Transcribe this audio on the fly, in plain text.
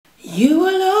You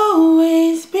will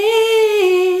always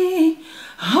be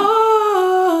holy,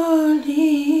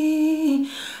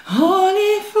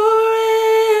 holy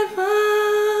forever.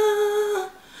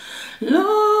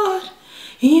 Lord,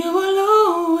 you will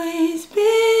always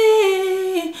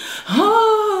be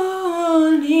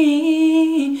holy,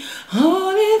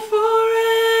 holy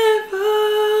forever.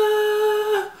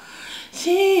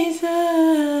 Jesus,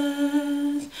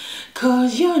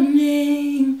 'cause your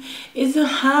name is the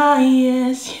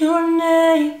highest, your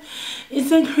name is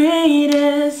the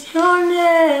greatest, your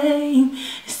name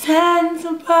stands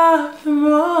above them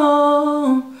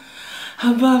all,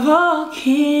 above all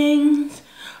kings,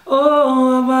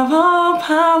 oh, above all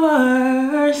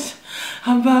powers,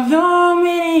 above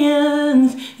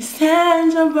dominions, it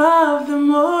stands above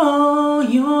them all.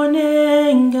 Your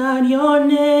name, God, your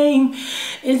name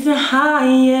is the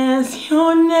highest,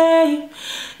 your name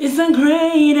is the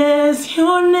greatest,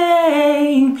 your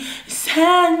name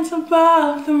stands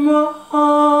above them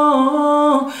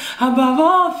all, above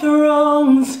all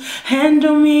thrones and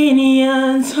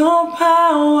dominions, all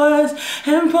powers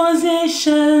and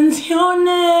positions. Your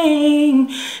name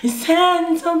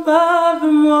stands above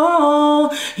them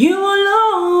all. You will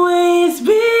always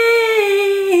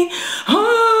be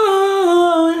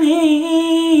holy,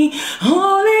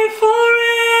 holy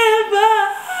forever.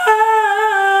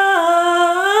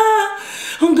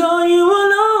 Oh God, you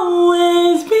will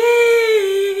always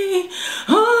be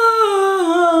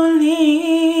holy,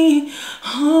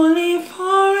 holy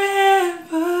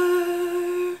forever.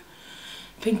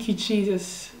 Thank you,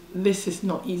 Jesus. This is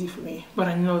not easy for me, but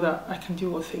I know that I can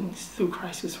do all things through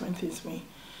Christ who strengthens me.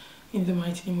 In the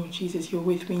mighty name of Jesus, you're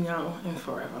with me now and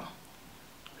forever.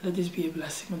 Let this be a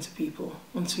blessing unto people,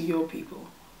 unto your people.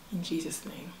 In Jesus'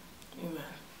 name,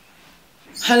 amen.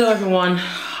 Hello everyone,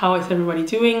 how is everybody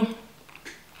doing?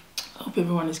 I hope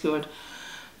everyone is good.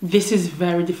 This is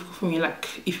very difficult for me. Like,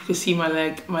 if you could see my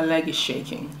leg is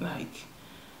shaking. Like,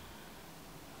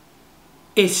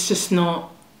 it's just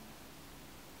not...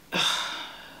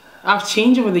 I've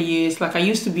changed over the years. Like, I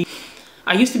used to be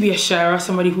a sharer,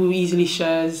 somebody who easily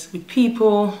shares with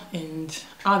people and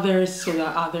others, so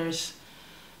that others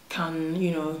can,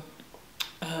 you know,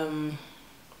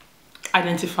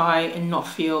 identify and not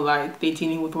feel like they're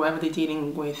dealing with whatever they're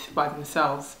dealing with by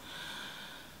themselves.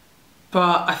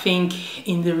 But I think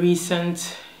in the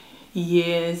recent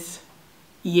years,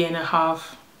 year and a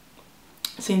half,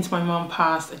 since my mom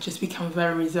passed, I just become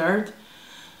very reserved,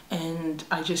 and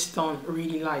I just don't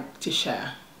really like to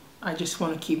share. I just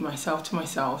want to keep myself to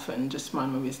myself and just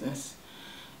mind my business,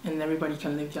 and everybody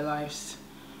can live their lives.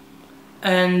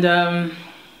 And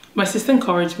my sister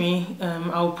encouraged me.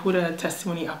 I'll put a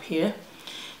testimony up here.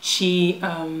 She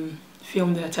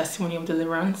filmed a testimony of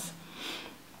Deliverance.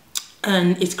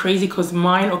 And it's crazy because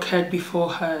mine occurred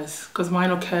before hers, because mine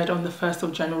occurred on the 1st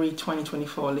of January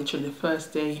 2024, literally the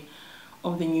first day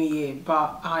of the new year.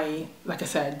 But like I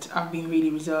said, I've been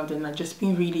really reserved, and I've just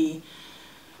been really,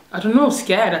 I don't know,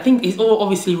 scared. I think it's all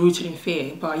obviously rooted in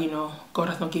fear, but you know, God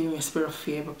has not given me a spirit of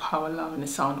fear, but power, love, and a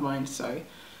sound mind. So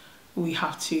we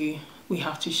have to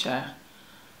share.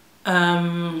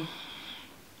 I'm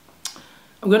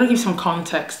gonna give some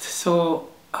context. So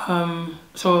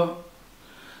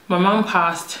my mom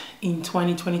passed in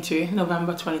 2022,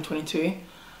 November 2022,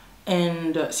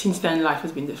 and since then life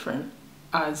has been different,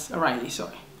 as rightly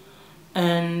so.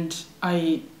 And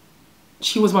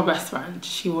she was my best friend.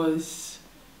 She was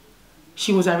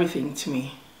everything to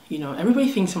me. You know, everybody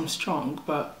thinks I'm strong,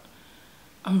 but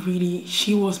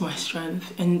she was my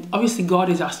strength. And obviously God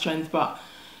is our strength, but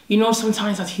you know,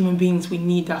 sometimes as human beings we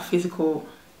need that physical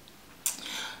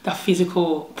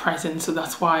presence. So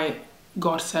that's why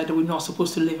God said that we're not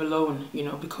supposed to live alone, you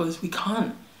know, because we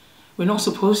can't. We're not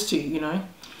supposed to, you know.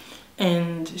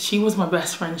 And she was my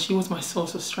best friend. She was my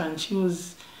source of strength. She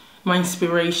was my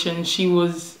inspiration. She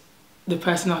was the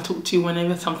person I talked to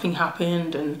whenever something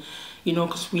happened. And, you know,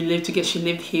 because we lived together, she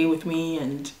lived here with me.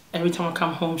 And every time I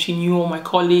come home, she knew all my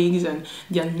colleagues and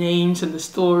their names and the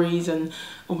stories and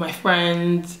all my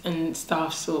friends and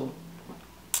stuff. So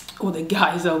all the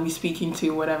guys I'll be speaking to,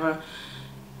 whatever.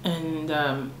 And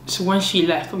so when she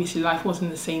left, obviously life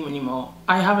wasn't the same anymore.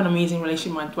 I have an amazing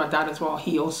relationship with my dad as well.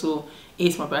 He also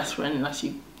is my best friend, as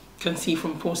you can see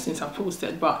from postings I've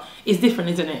posted. But it's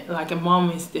different, isn't it? Like, a mom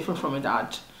is different from a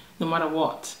dad, no matter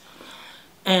what.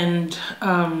 And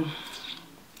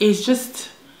it's just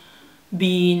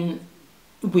been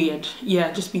weird.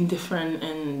 Yeah, just been different,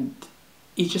 and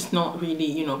it's just not really,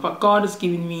 you know. But God has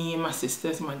given me and my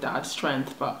sisters and my dad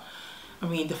strength. But I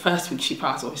mean, the first week she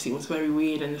passed, obviously, was very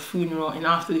weird, and the funeral, and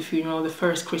after the funeral, the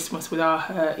first Christmas without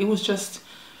her, it was just,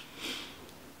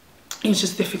 it was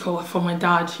just difficult for my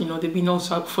dad. You know, they've been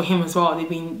also, for him as well, they've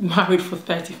been married for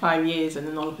 35 years, and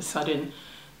then all of a sudden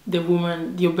the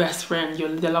woman, your best friend,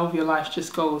 the love of your life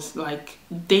just goes. Like,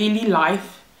 daily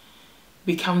life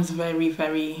becomes very,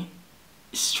 very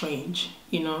strange,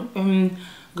 you know. And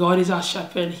God is our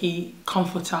shepherd, he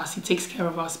comforts us, he takes care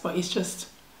of us, but it was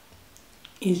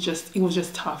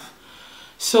just tough.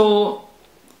 So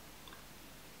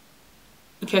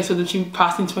okay, so the two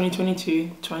passed in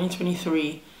 2022,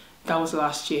 2023, that was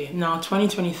last year. Now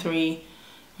 2023,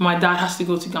 my dad has to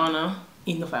go to Ghana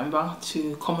in November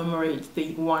to commemorate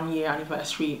the 1-year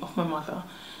anniversary of my mother,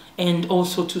 and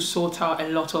also to sort out a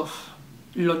lot of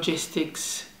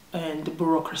logistics and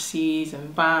bureaucracies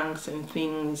and banks and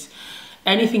things,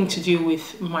 anything to do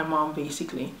with my mom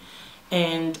basically.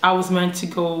 And I was meant to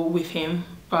go with him,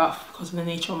 but because of the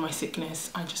nature of my sickness,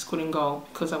 I just couldn't go,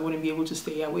 because I wouldn't be able to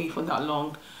stay away for that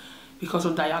long because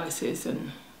of dialysis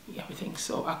and everything,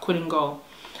 so I couldn't go.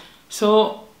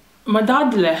 So my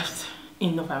dad left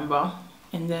in November,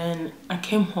 and then I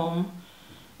came home,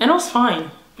 and I was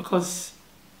fine, because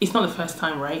it's not the first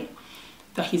time, right,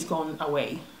 that he's gone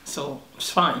away, so it's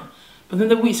fine. But then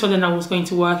the week, so then I was going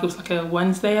to work, it was like a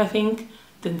Wednesday, I think,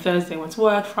 then Thursday I went to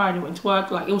work, Friday I went to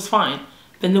work, like it was fine.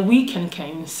 Then the weekend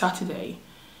came, Saturday,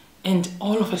 and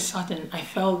all of a sudden I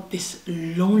felt this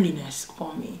loneliness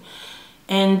upon me.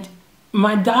 And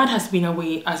my dad has been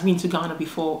away, has been to Ghana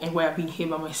before, and where I've been here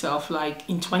by myself. Like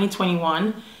in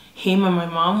 2021, him and my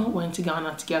mom went to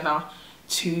Ghana together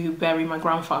to bury my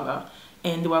grandfather,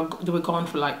 and they were gone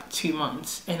for like 2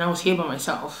 months, and I was here by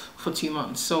myself for 2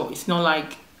 months. So it's not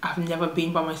like I've never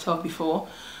been by myself before,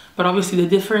 but obviously the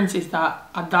difference is that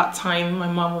at that time my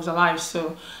mom was alive,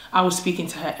 so I was speaking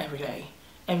to her every day.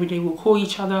 Every day we'll call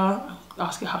each other, I would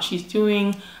ask her how she's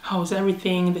doing, how's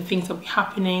everything, the things that were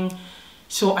happening.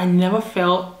 So I never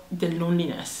felt the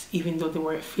loneliness, even though they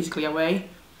were physically away.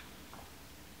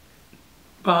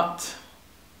 But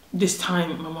this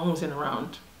time my mom wasn't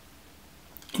around,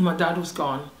 and my dad was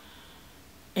gone,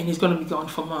 and he's gonna be gone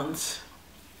for months.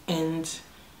 And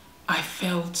I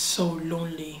felt so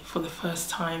lonely for the first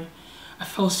time. I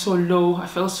felt so low, I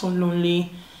felt so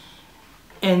lonely,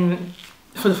 and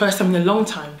for the first time in a long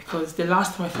time, because the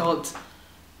last time I felt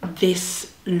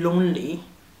this lonely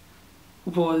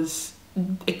was,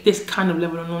 this kind of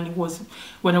level of lonely was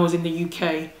when I was in the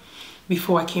UK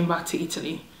before I came back to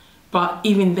Italy. But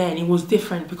even then it was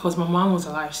different, because my mom was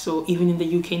alive. So even in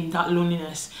the UK, in that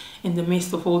loneliness, in the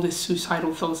midst of all the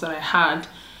suicidal thoughts that I had,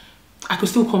 I could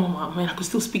still call my mom, and I could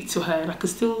still speak to her, and I could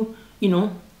still, you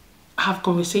know, have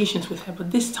conversations with her.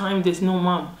 But this time there's no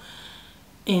mom,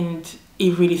 and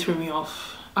it really threw me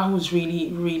off. I was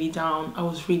really, really down. I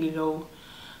was really low.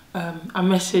 I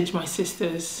messaged my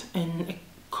sisters and a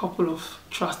couple of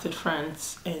trusted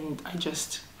friends, and I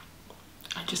just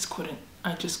couldn't,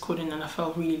 and I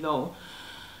felt really low.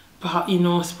 But you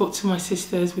know, I spoke to my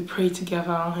sisters, we prayed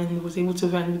together, and was able to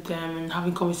vent with them and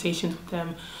having conversations with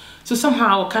them. So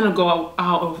somehow I kind of got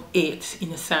out of it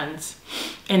in a sense,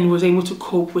 and was able to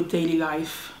cope with daily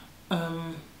life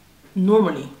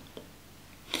normally.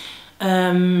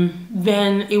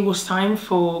 Then it was time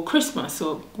for Christmas,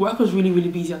 so work was really, really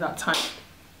busy at that time.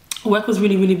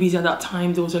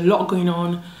 There was a lot going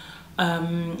on.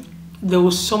 There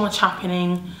was so much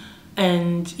happening,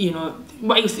 and you know,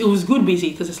 but it was good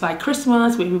busy, because it's like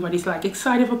Christmas, where everybody's like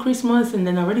excited for Christmas. And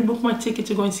then I already booked my ticket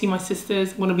to go and see my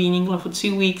sisters. I'm gonna be in England for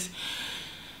 2 weeks.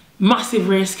 Massive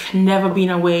risk, never been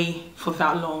away for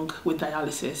that long with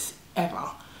dialysis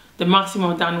ever. The maximum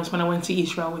I've done was when I went to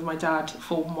Israel with my dad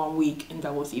for 1 week, and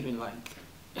that was even like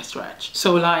a stretch.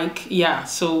 So like, yeah,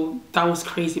 so that was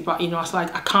crazy. But you know, I was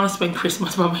like, I can't spend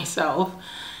Christmas by myself.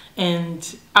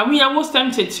 And I mean, I was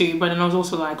tempted to, but then I was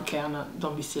also like, okay, Anna,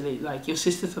 don't be silly. Like, your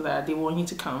sisters are there, they want you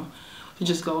to come, so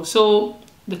just go. So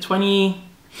the 23rd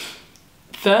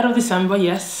of December,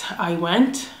 yes, I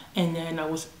went. And then I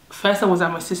was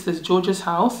at my sister's Georgia's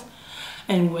house,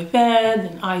 and we were there.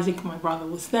 Then Isaac, my brother,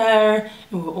 was there,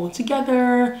 and we were all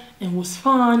together, and it was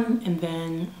fun. And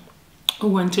then we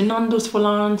went to Nando's for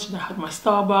lunch, and I had my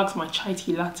Starbucks, my chai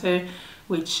tea latte,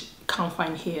 which I can't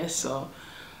find here, so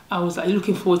I was like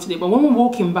looking forward to it. But when we were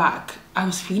walking back, I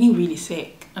was feeling really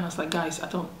sick, and I was like, guys,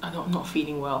 I'm not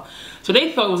feeling well. So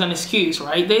they thought it was an excuse,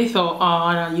 right? They thought,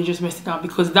 oh no, you just missed it out,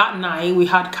 because that night we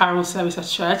had carol service at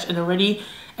church, and already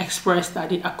expressed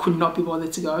that I could not be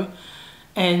bothered to go,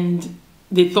 and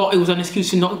they thought it was an excuse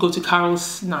to not go to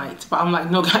Carol's night. But I'm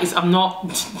like, no guys, I'm not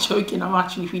joking, I'm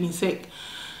actually feeling sick.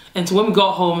 And so when we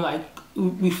got home, like,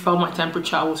 we felt my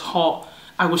temperature, I was hot,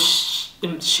 I was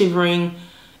shivering,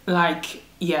 like,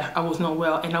 yeah, I was not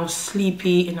well, and I was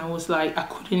sleepy, and I was like, I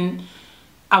couldn't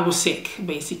I was sick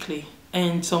basically.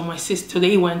 And so my sister,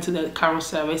 they went to the carol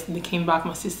service and they came back.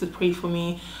 My sister prayed for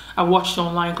me. I watched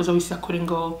online because obviously I couldn't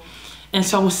go. And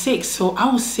so I was sick. So I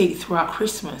was sick throughout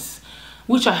Christmas,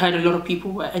 which I heard a lot of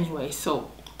people were anyway. So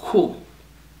cool.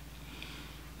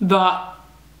 But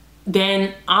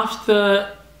then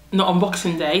after, no, on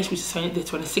Boxing Day, which is the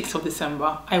 26th of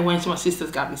December, I went to my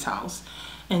sister's Gabby's house.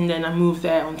 And then I moved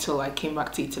there until I came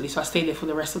back to Italy. So I stayed there for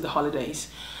the rest of the holidays.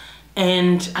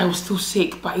 And I was still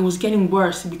sick, but it was getting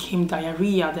worse. It became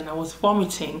diarrhea, then I was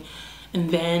vomiting, and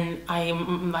then I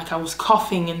was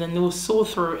coughing, and then there was sore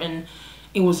throat, and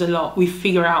it was a lot. We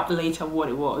figure out later what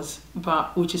it was,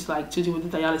 but which is like to do with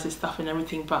the dialysis stuff and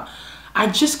everything. But I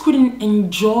just couldn't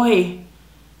enjoy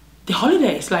the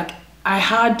holidays. Like I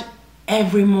had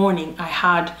every morning, I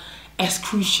had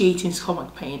excruciating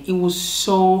stomach pain. It was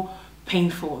so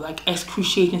painful, like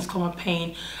excruciating stomach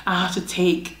pain. I had to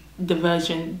take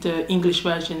the English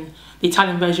version, the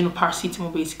Italian version of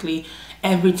paracetamol basically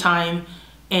every time.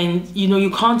 And you know, you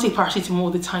can't take paracetamol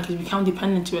all the time because you become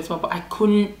dependent to it as well. But I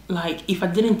couldn't, like, if I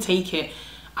didn't take it,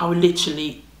 I would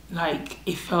literally, like,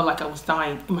 it felt like I was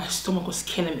dying. My stomach was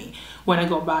killing me. When I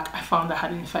got back, I found I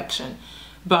had an infection,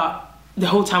 but the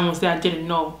whole time I was there, I didn't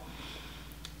know.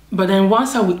 But then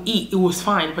once I would eat, it was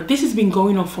fine. But this has been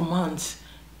going on for months,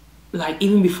 like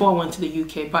even before I went to the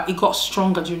UK. But it got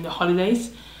stronger during the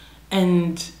holidays.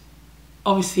 And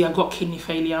obviously I got kidney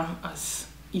failure, as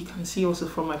you can see also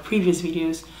from my previous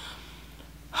videos.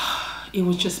 It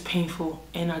was just painful,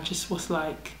 and I just was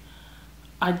like,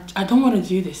 I don't want to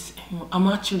do this anymore. I'm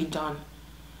actually done.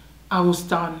 I was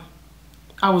done.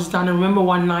 I remember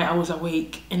one night I was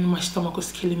awake and my stomach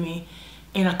was killing me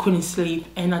and I couldn't sleep,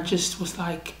 and I just was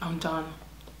like, I'm done.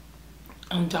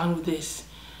 I'm done with this.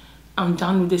 I'm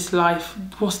done with this life.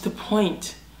 What's the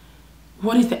point?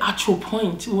 What is the actual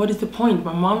point? What is the point?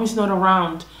 My mom is not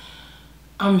around.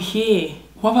 I'm here.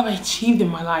 What have I achieved in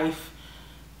my life?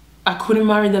 I couldn't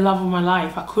marry the love of my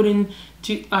life. I couldn't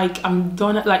do, like, I'm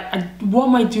done. Like, what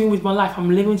am I doing with my life?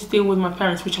 I'm living still with my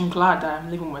parents, which I'm glad that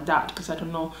I'm living with my dad, because I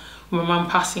don't know, with my mom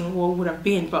passing, what would have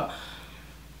been. But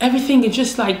everything is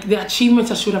just like the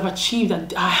achievements I should have achieved,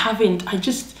 I haven't. I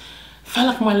just felt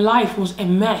like my life was a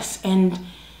mess, and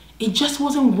it just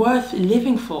wasn't worth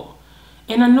living for.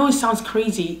 And I know it sounds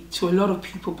crazy to a lot of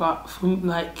people, but for me,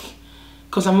 like,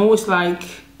 because I'm always like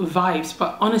vibes,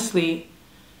 but honestly,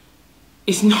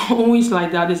 it's not always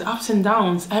like that. There's ups and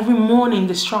downs. Every morning,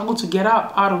 the struggle to get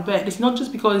up out of bed. It's not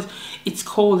just because it's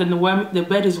cold and the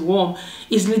bed is warm.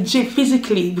 It's legit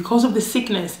physically, because of the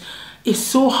sickness. It's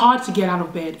so hard to get out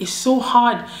of bed. It's so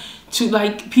hard to,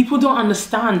 like, people don't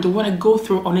understand what I go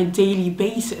through on a daily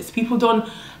basis. People don't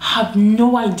have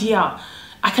no idea.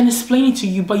 I can explain it to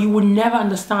you, but you will never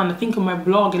understand. I think on my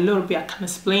blog a little bit I can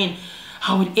explain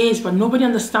how it is, but nobody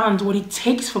understands what it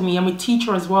takes for me. I'm a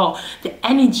teacher as well. The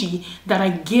energy that I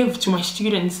give to my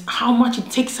students, how much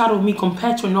it takes out of me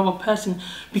compared to another person,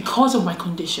 because of my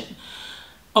condition,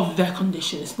 of their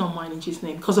condition. It's not mine, in Jesus'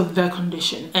 name, because of their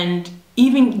condition. And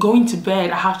even going to bed,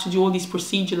 I have to do all these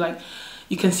procedures. Like,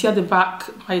 you can see at the back,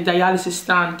 my dialysis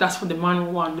stand, that's for the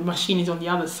manual one. The machine is on the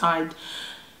other side.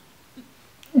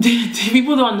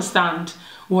 People don't understand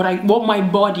what my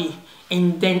body,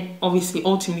 and then obviously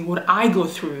ultimately what I go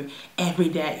through every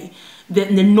day.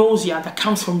 The nausea that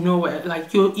comes from nowhere.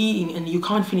 Like, you're eating and you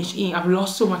can't finish eating. I've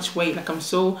lost so much weight. Like, I'm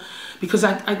so, because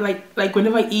I like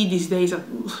whenever I eat these days,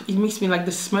 it makes me, like,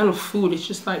 the smell of food, it's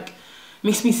just like,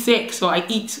 makes me sick. So I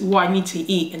eat what I need to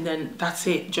eat, and then that's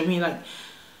it. Do you know what I mean?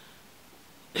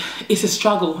 Like, it's a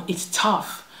struggle. It's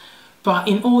tough. But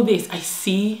in all this, I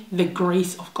see the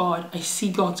grace of God. I see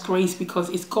God's grace, because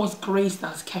it's God's grace that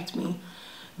has kept me.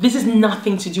 This is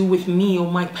nothing to do with me or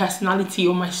my personality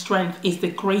or my strength. It's the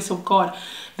grace of God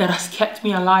that has kept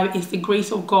me alive. It's the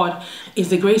grace of God. It's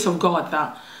the grace of God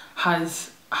that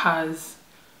has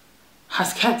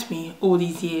kept me all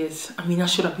these years. I mean, I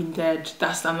should have been dead.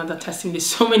 That's another testimony. There's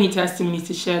so many testimonies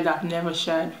to share that I've never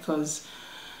shared, because,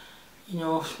 you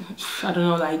know, I don't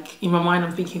know, like, in my mind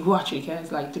I'm thinking, who actually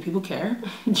cares? Like, do people care?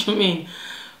 Do you know what I mean?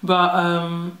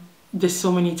 But there's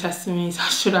so many testimonies.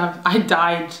 I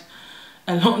died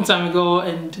a long time ago,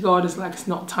 and God is like, it's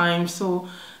not time. So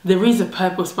there is a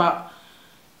purpose. But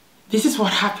this is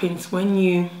what happens when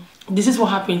you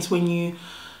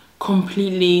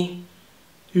completely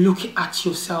look at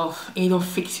yourself and you don't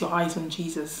fix your eyes on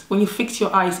Jesus. When you fix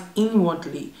your eyes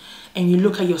inwardly and you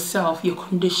look at yourself, your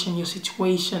condition, your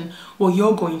situation, what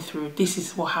you're going through, this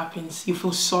is what happens. You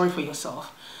feel sorry for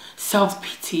yourself.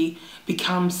 Self-pity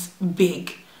becomes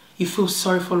big. You feel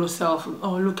sorry for yourself.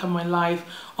 Oh, look at my life.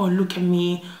 Oh, look at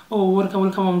me. Oh, look at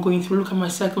what I'm going through. Look at my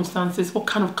circumstances. What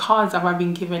kind of cards have I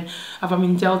been given? Have I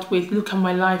been dealt with? Look at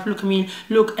my life. Look at me.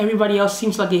 Look, everybody else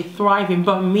seems like they're thriving,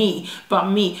 but me.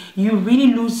 You really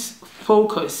lose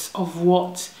focus of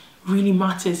what really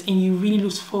matters, and you really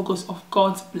lose focus of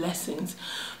God's blessings.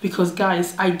 Because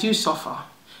guys, I do suffer.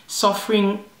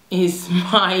 Suffering is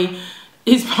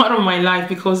part of my life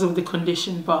because of the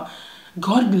condition, but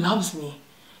God loves me.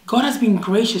 God has been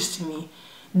gracious to me.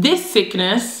 This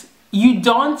sickness, you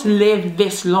don't live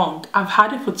this long. I've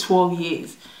had it for 12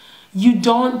 years. You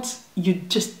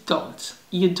just don't.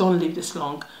 You don't live this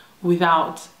long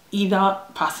without either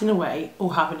passing away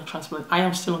or having a transplant. I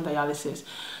am still on dialysis.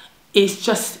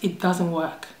 It doesn't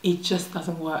work. It just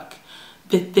doesn't work.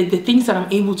 The things that I'm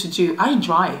able to do, I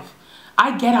drive,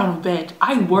 I get out of bed,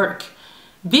 I work.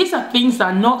 These are things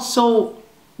that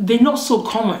they're not so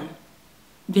common.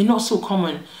 They're not so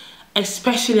common,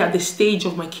 especially at the stage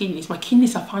of my kidneys. My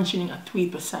kidneys are functioning at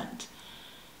 3%.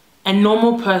 A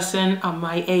normal person at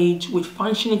my age with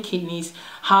functioning kidneys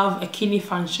have a kidney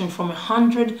function from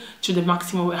 100 to the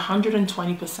maximum of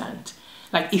 120%.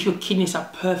 Like if your kidneys are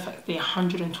perfect, they're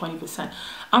 120%.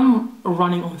 I'm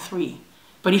running on 3.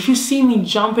 But if you see me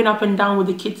jumping up and down with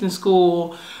the kids in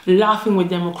school, or laughing with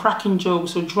them, or cracking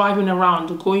jokes, or driving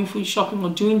around, or going food shopping, or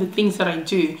doing the things that I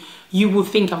do, you will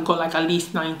think I've got like at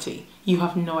least 90. You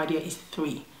have no idea, it's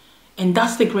 3. And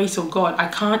that's the grace of God. I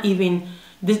can't even,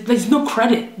 there's no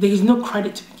credit. There is no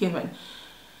credit to be given.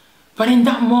 But in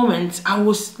that moment, I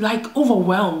was like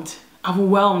overwhelmed.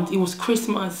 It was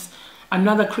Christmas,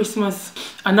 another Christmas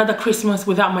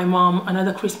without my mom,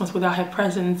 another Christmas without her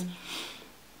presence.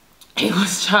 It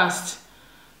was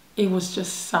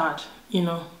just sad, you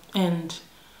know, and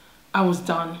I was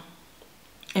done.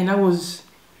 And I was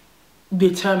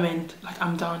determined, like,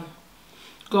 I'm done.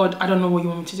 God, I don't know what you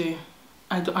want me to do.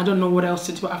 I don't know what else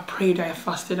to do. I've prayed, I have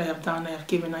fasted, I have done, I have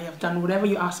given, I have done whatever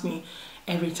you ask me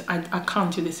every time. I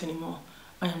can't do this anymore.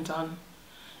 I am done.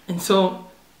 And so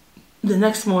the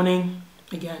next morning,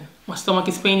 again, my stomach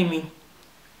is paining me.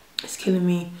 It's killing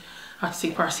me. I had to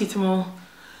take paracetamol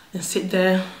and sit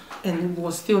there, and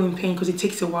was still in pain because it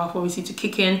takes a while for obviously to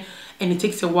kick in, and it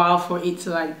takes a while for it to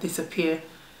like disappear.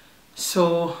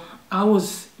 So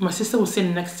my sister was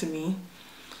sitting next to me,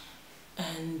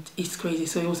 and it's crazy.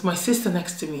 So it was my sister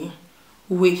next to me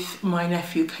with my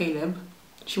nephew Caleb.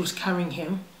 She was carrying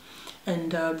him,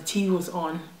 and the TV was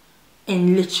on,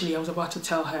 and literally I was about to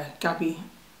tell her, Gabby,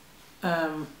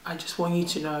 I just want you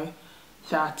to know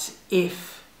that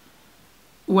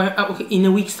in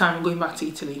a week's time I'm going back to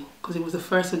Italy, because it was the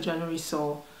 1st of January,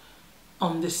 so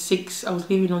on the 6th, I was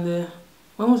leaving on the,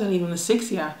 when was I leaving? On the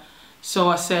 6th, yeah. So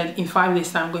I said, in 5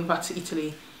 days time I'm going back to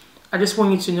Italy. I just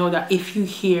want you to know that if you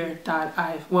hear that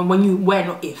when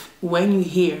you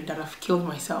hear that I've killed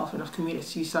myself and I've committed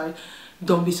suicide,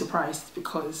 don't be surprised,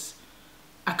 because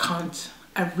I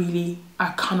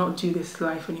cannot do this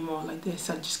life anymore like this.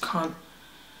 I just can't.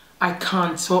 I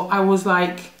can't. So I was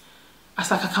like, I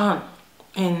can't.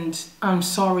 And I'm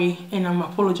sorry, and I'm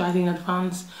apologizing in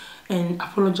advance, and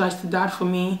apologize to Dad for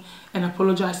me, and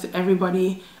apologize to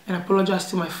everybody, and apologize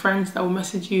to my friends that will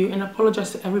message you, and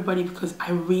apologize to everybody, because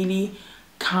I really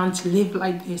can't live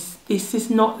like this. This is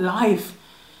not life.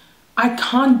 I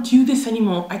can't do this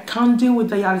anymore. I can't deal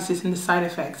with dialysis and the side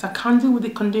effects. I can't deal with the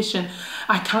condition.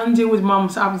 I can't deal with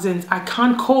mom's absence. I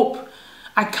can't cope.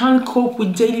 I can't cope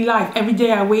with daily life. Every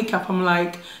day I wake up, I'm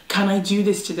like, can I do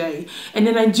this today? And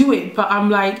then I do it, but I'm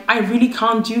like, I really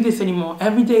can't do this anymore.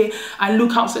 Every day I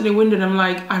look outside the window and I'm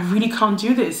like, I really can't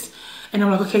do this. And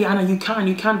I'm like, okay, Anna, you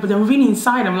can. But then really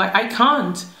inside, I'm like, I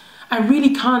can't. I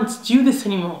really can't do this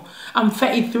anymore. I'm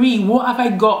 33. What have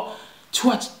I got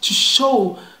to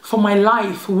show for my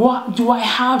life? What do I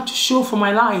have to show for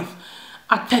my life?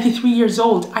 At 33 years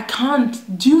old, I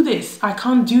can't do this. I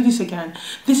can't do this again.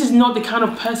 This is not the kind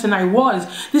of person I was.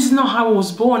 This is not how I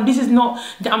was born. This is not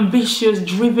the ambitious,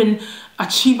 driven,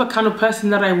 achiever kind of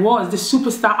person that I was, the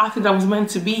superstar athlete I was meant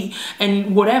to be,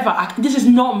 and whatever. This is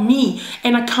not me,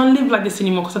 and I can't live like this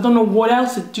anymore, because I don't know what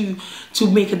else to do to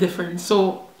make a difference.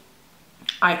 So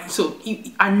I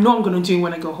know I'm gonna do it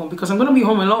when I go home, because I'm gonna be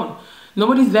home alone.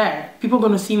 Nobody's there. People are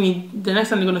gonna see me. The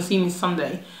next time they're gonna see me is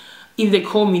Sunday. If they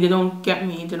call me, they don't get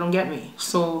me. They don't get me.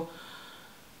 So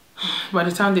by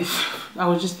the time I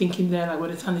was just thinking there, like, by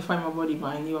the time they find my body,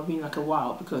 it will be like a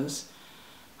while, because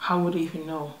how would they even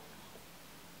know?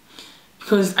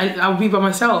 Because I'll be by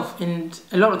myself, and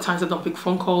a lot of times I don't pick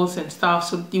phone calls and stuff,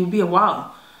 so it will be a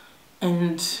while.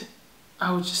 And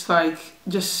I was just like,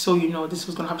 just so you know, this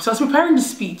was gonna happen. So I was preparing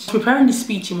the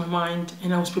speech in my mind,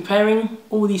 and I was preparing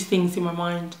all these things in my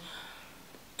mind.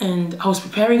 And I was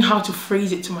preparing how to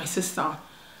phrase it to my sister.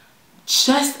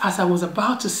 Just as I was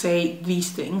about to say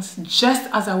these things, just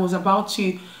as I was about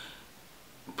to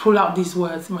pull out these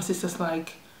words, my sister's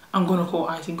like, I'm going to call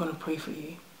Isaac, I'm going to pray for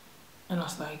you. And I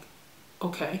was like,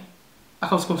 okay.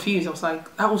 Like, I was confused. I was like,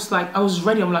 I was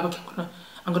ready. I'm like, okay,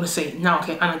 I'm gonna say it now.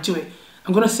 Okay, and I do it.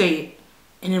 I'm gonna say it.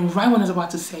 And then right when I was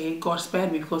about to say it, God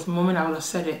spared me, because the moment I would have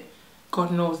said it,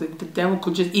 God knows that the devil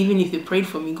could just, even if they prayed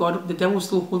for me, the devil will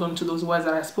still hold on to those words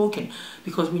that I've spoken,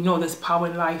 because we know there's power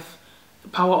in life, the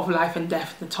power of life and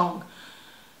death in the tongue.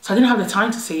 So I didn't have the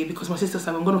time to say it, because my sister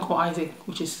said, I'm gonna call Isaac,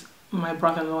 which is my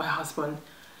brother-in-law, her husband,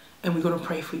 and we're gonna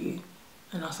pray for you.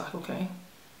 And I was like, okay.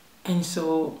 And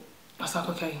so I was like,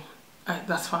 okay,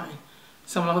 that's fine.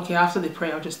 So I'm like, okay, after they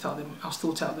pray, I'll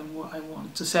still tell them what I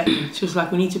want to say. She was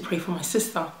like, we need to pray for my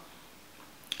sister.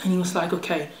 And he was like,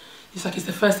 okay. He's like, it's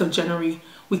the 1st of January.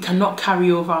 We cannot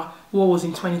carry over what was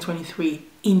in 2023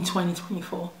 in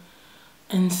 2024.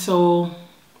 And so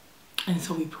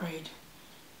we prayed.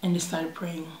 And they started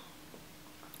praying.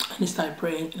 And they started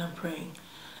praying, and I'm praying.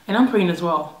 And I'm praying as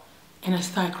well. And I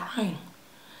started crying.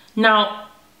 Now,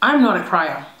 I'm not a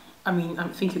crier. I mean, I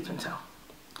think you can tell.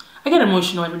 I get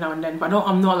emotional every now and then, but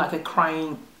I'm not like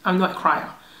I'm not a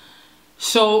crier.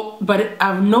 So, but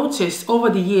I've noticed over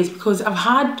the years, because I've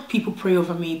had people pray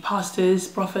over me, pastors,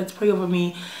 prophets pray over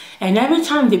me, and every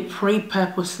time they pray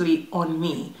purposely on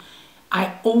me,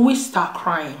 I always start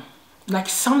crying. Like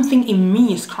something in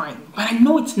me is crying, but I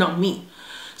know it's not me.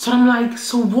 So I'm like,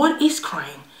 so what is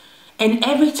crying? And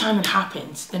every time it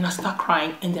happens, then I start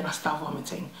crying, and then I start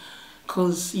vomiting.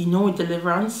 Because you know, with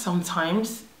deliverance,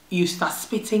 sometimes you start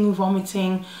spitting,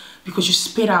 vomiting, because you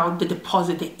spit out the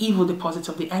deposit, the evil deposits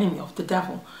of the enemy, of the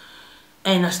devil.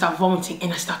 And I start vomiting,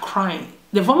 and I start crying.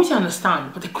 The vomiting I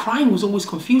understand, but the crying was always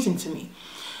confusing to me.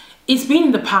 It's been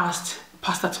in the past.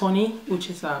 Pastor Tony, which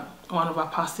is one of our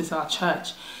pastors at our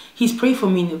church, he's prayed for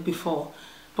me before.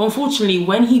 But unfortunately,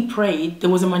 when he prayed, there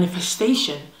was a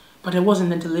manifestation, but there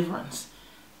wasn't a deliverance.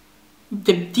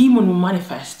 The demon will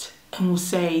manifest and will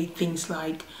say things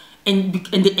like, and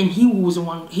he was the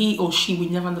one, he or she, we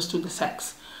never understood the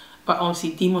sex. But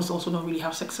obviously demons also don't really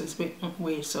have sex, so it's a bit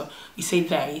weird. So we say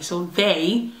they. So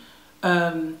they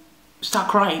start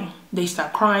crying. They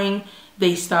start crying.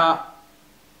 They start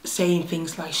saying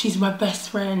things like, she's my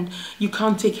best friend. You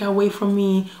can't take her away from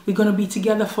me. We're going to be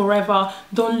together forever.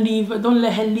 Don't leave her. Don't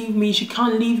let her leave me. She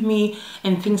can't leave me.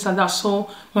 And things like that.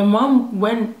 So my mom,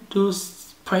 when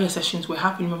those prayer sessions were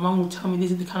happening, my mom would tell me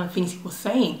these are the kind of things he was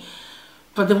saying.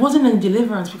 But there wasn't any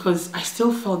deliverance, because I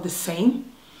still felt the same.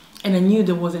 And I knew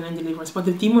there wasn't any deliverance. But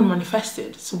the demon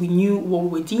manifested. So we knew what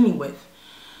we were dealing with.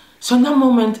 So in that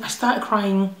moment, I started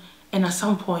crying. And at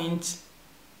some point,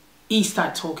 he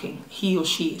started talking. He or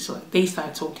she. So they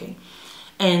started talking.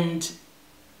 And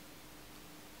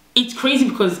it's crazy,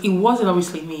 because it wasn't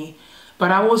obviously me.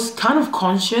 But I was kind of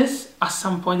conscious at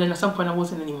some point. And at some point, I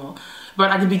wasn't anymore.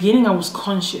 But at the beginning, I was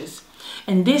conscious.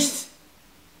 And this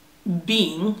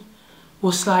being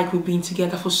was like, we've been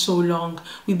together for so long.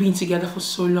 We've been together for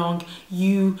so long.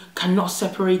 You cannot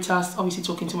separate us. Obviously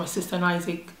talking to my sister and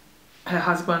Isaac, her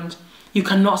husband. You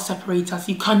cannot separate us.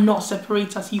 You cannot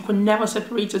separate us. You can never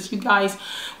separate us, you guys.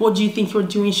 What do you think you're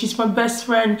doing? She's my best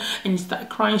friend. And he started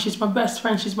crying. She's my best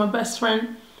friend. She's my best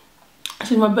friend.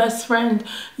 She's my best friend.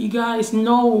 You guys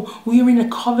know we are in a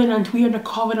covenant. We are in a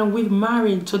covenant. We're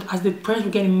married. So as the prayers were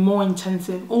getting more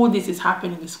intensive, all this is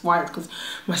happening. It's wild, because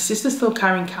my sister's still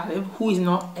carrying Caleb, who is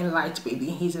not a light baby.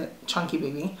 He's a chunky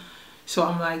baby. So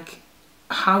I'm like,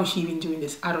 how is she even doing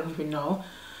this? I don't even know.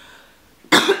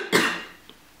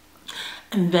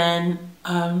 And then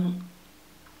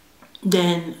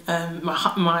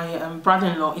my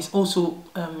brother-in-law is also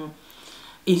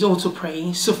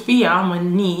praying. Sophia, my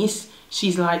niece,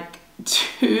 she's like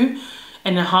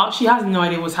 2.5. She has no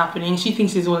idea what's happening. She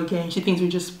thinks it's all a game. She thinks we're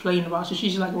just playing about. So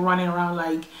she's like running around,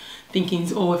 like thinking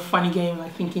it's all a funny game,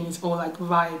 like thinking it's all like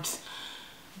vibes.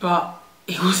 But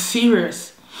it was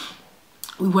serious.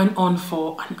 We went on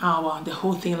for an hour. The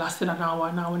whole thing lasted an hour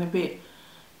and a bit.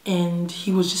 And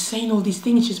he was just saying all these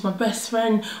things. She's my best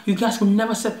friend. You guys will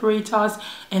never separate us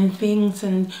and things.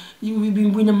 And we've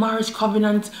been in a marriage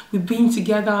covenant. We've been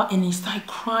together. And he started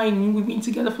crying. We've been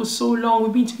together for so long.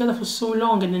 We've been together for so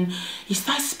long. And then he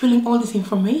started spilling all this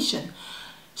information.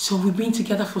 So we've been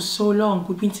together for so long.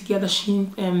 We've been together.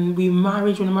 We're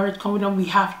married. We're in a marriage covenant. We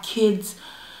have kids.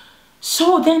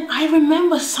 So then I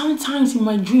remember sometimes in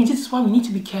my dreams, this is why we need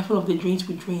to be careful of the dreams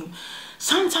we dream.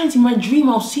 Sometimes in my dream,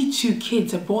 I'll see 2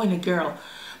 kids, a boy and a girl.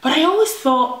 But I always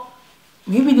thought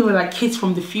maybe they were like kids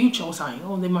from the future or something.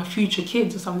 Oh, they're my future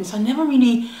kids or something. So I never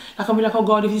really, like, I'll be like, oh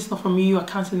God, if it's not from you, I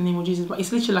cancel in the name of Jesus. But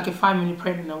it's literally like a 5-minute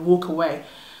prayer and I walk away.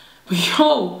 But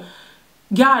yo,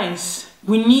 guys,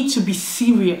 we need to be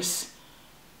serious.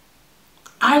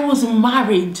 I was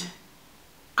married.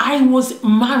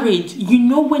 You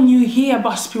know, when you hear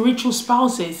about spiritual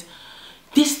spouses,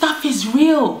 this stuff is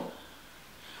real.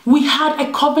 We had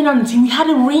a covenant. We had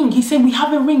a ring. He said, we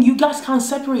have a ring. You guys can't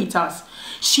separate us.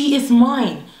 She is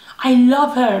mine. I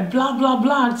love her. Blah, blah,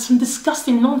 blah. Some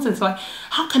disgusting nonsense. Like,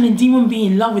 how can a demon be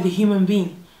in love with a human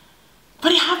being?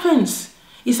 But it happens.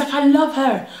 It's like, I love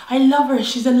her. I love her.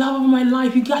 She's the love of my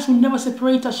life. You guys will never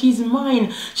separate us. She's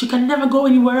mine. She can never go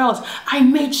anywhere else. I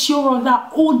made sure of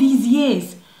that all these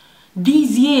years.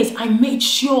 I made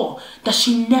sure that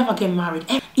she never get married.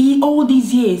 All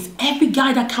these years, every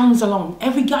guy that comes along,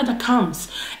 every guy that comes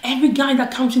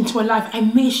into her life, I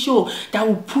made sure that I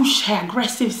will push her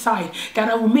aggressive side, that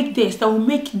I will make this, that will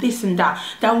make this and that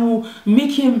will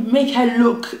make her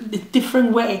look a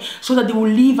different way, so that they will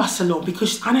leave us alone,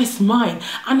 because Anna is mine.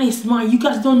 Anna is mine. You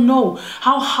guys don't know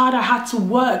how hard I had to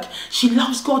work. She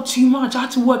loves God too much. I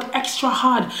had to work extra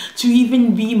hard to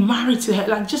even be married to her,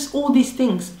 like just all these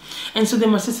things. And so then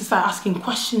my sister started asking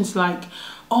questions like,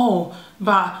 oh,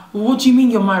 but what do you mean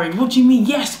you're married? What do you mean?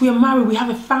 Yes, we are married. We have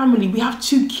a family. We have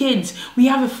 2 kids. We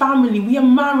have a family. We are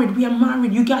married. We are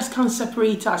married. You guys can't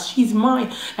separate us. She's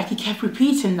mine. Like, he kept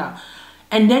repeating that.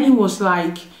 And then he was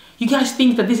like, you guys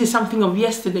think that this is something of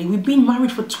yesterday. We've been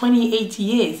married for 28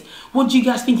 years. What do you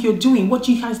guys think you're doing? What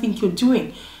do you guys think you're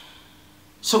doing?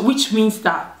 So, which means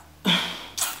that,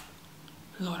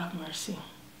 Lord have mercy.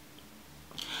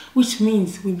 Which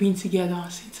means we've been together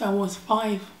since I was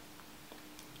 5.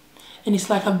 And it's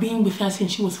like I've been with her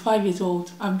since she was 5 years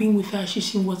old. I've been with her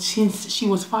since she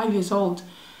was 5 years old.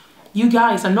 You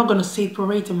guys are not going to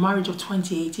separate a marriage of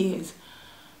 28 years.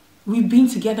 We've been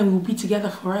together and we'll be together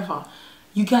forever.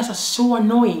 You guys are so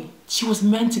annoying. She was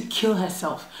meant to kill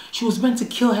herself. She was meant to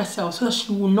kill herself so that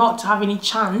she will not have any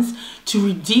chance to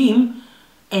redeem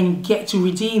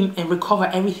and recover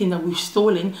everything that we've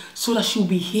stolen, so that she'll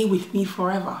be here with me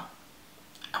forever.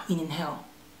 I mean, in hell.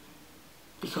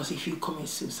 Because if you commit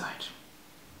suicide,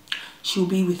 she'll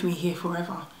be with me here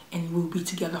forever, and we'll be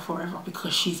together forever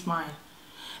because she's mine.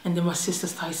 And then my sister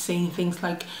started saying things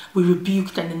like, we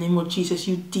rebuked in the name of Jesus,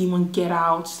 you demon, get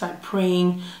out. Started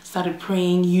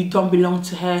praying, you don't belong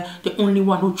to her. The only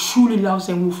one who truly loves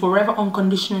her and will forever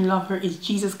unconditionally love her is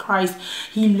Jesus Christ.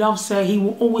 He loves her, he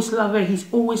will always love her, he's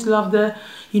always loved her,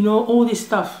 you know, all this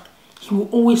stuff. He will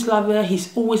always love her,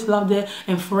 he's always loved her,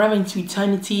 and forever into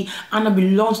eternity. Anna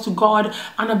belongs to God,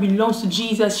 Anna belongs to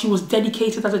Jesus. She was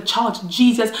dedicated as a child to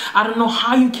Jesus. I don't know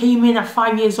how you came in at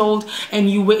 5 years old and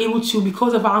you were able to,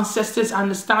 because of our ancestors,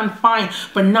 understand, fine.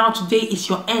 But now today is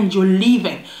your end, you're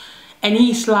leaving. And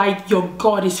he's like, your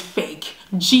God is fake.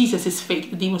 Jesus is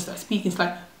fake. The demons start speaking, it's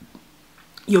like,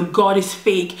 your God is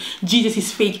fake. Jesus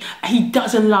is fake. He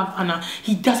doesn't love Anna.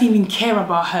 He doesn't even care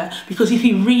about her. Because if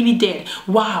he really did,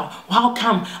 wow, how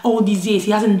come all these years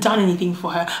he hasn't done anything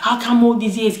for her? How come all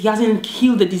these years he hasn't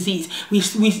healed the disease?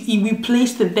 We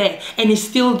placed it there and it's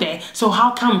still there. So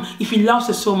how come, if he loves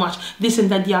her so much, this and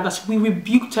that, the others? We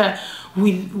rebuked her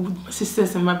with my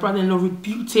sisters, and my brother-in-law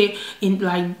rebuked it. In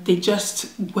like, they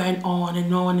just went on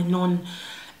and on and on.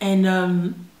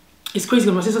 And it's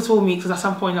crazy. My sister told me, because at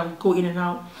some point I would go in and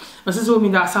out. My sister told me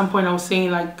that at some point I was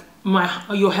saying like,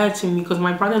 you're hurting me, because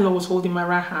my brother-in-law was holding my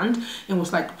right hand and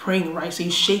was like praying, right? So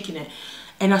he's shaking it.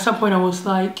 And at some point I was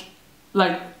like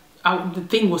the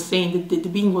thing was saying, the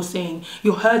being was saying,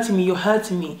 you're hurting me, you're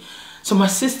hurting me. So my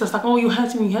sister's like, oh, you're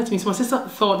hurting me, you're hurting me. So my sister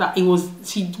thought that it was,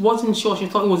 she wasn't sure, she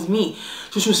thought it was me.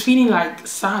 So she was feeling like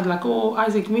sad, like, oh,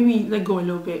 Isaac, maybe let go a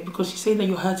little bit, because she said that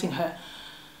you're hurting her.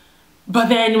 But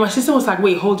then my sister was like,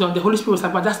 wait, hold on. The Holy Spirit was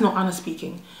like, but that's not Anna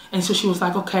speaking. And so she was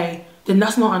like, okay, then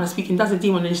that's not Anna speaking, that's a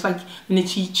demon. And it's like, and then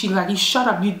she like, you shut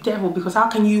up, you devil, because how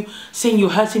can you saying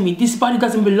you're hurting me? This body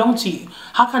doesn't belong to you.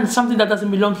 How can something that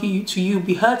doesn't belong to you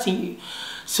be hurting you?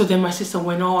 So then my sister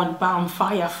went on, bam,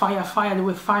 fire, fire, fire. They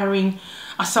were firing.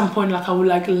 At some point, like I would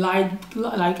like lie,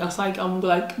 like I was like, I'm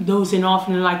like dozing off,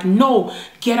 and like, no,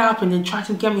 get up, and then try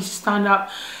to get me to stand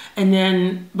up. And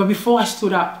then, but before I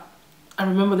stood up, I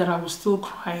remember that I was still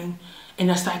crying,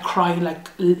 and I started crying, like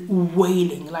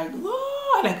wailing, like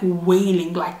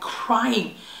wailing, like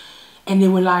crying. And they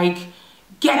were like,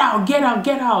 get out, get out,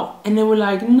 get out. And they were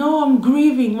like, no, I'm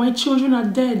grieving, my children are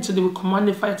dead. So they would command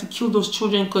the fire to kill those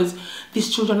children, because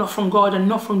these children are not from God and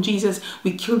not from Jesus.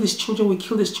 We kill these children, we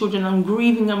kill these children. I'm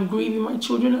grieving, my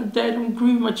children are dead, I'm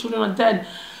grieving, my children are dead.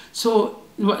 So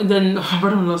then my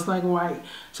brother-in-law was like, why?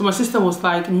 So my sister was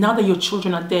like, now that your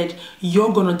children are dead,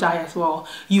 you're gonna die as well.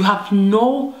 You have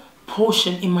no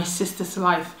portion in my sister's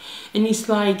life. And it's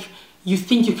like, you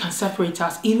think you can separate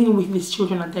us? Even with these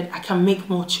children are dead, I can make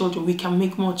more children. We can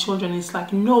make more children. It's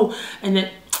like, no. And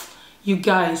then, you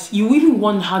guys, you even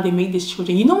wonder how they make these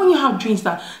children. You know when you have dreams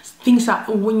that things are,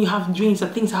 when you have dreams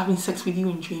that things are having sex with you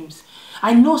in dreams.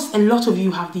 I know a lot of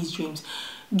you have these dreams.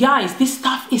 Guys, this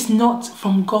stuff is not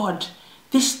from God.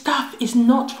 This stuff is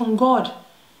not from God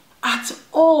at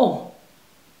all.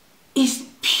 It's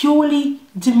purely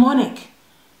demonic.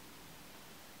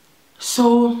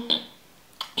 So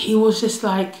he was just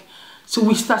like, so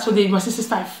my sister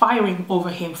started firing over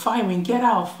him, firing, get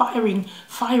out,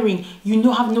 firing. You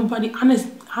know, have nobody.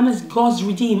 Anna's God's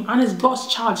redeemed. Anna's God's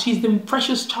child. She's the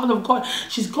precious child of God.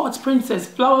 She's God's princess.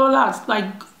 Blah blah blah. It's like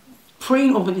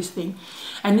praying over this thing.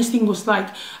 And this thing was like,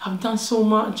 I've done so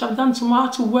much. I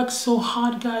had to work so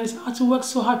hard, guys. I had to work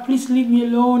so hard. Please leave me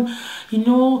alone. You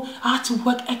know, I had to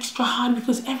work extra hard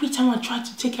because every time I tried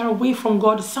to take her away from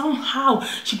God, somehow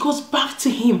she goes back to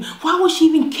him. Why would she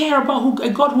even care about a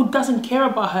God who doesn't care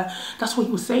about her? That's what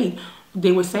he was saying.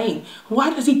 They were saying, why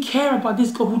does he care about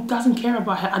this God who doesn't care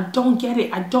about her? I don't get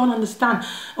it. I don't understand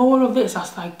all of this. I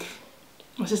was like,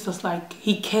 my sister's like,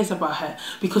 he cares about her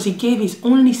because he gave his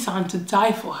only son to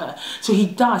die for her. So he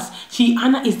does.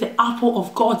 Anna is the apple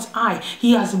of God's eye.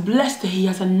 He has blessed her. He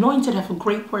has anointed her for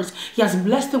great works. He has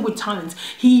blessed her with talents.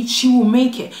 She will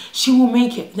make it. She will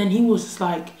make it. Then he was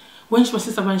like, when my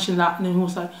sister mentioned that, and then he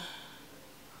was like,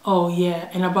 oh yeah,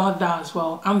 and about that as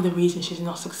well, I'm the reason she's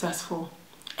not successful.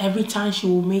 Every time she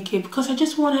will make it, because I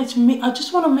just want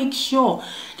to make sure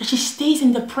that she stays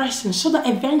in the presence so that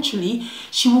eventually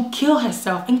she will kill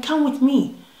herself and come with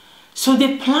me. So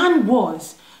the plan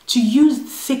was to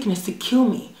use sickness to kill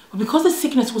me. But because the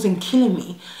sickness wasn't killing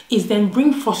me, is then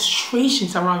bring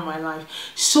frustrations around my life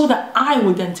so that I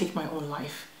would then take my own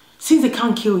life. Since they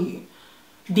can't kill you,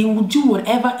 they will do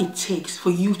whatever it takes for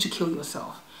you to kill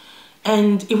yourself.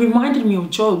 And it reminded me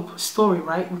of Job's story,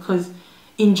 right? Because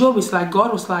in Job, it's like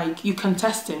God was like, you can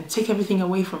test him, take everything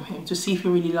away from him to see if he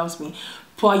really loves me.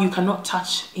 But you cannot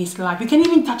touch his life. You can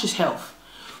even touch his health,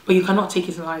 but you cannot take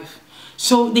his life.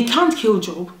 So they can't kill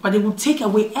Job, but they will take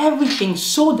away everything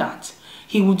so that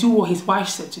he will do what his wife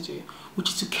said to do, which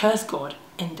is to curse God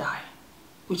and die,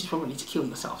 which is probably to kill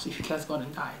yourself. So if you curse God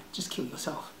and die, just kill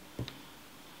yourself.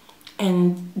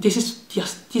 And this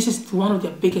is one of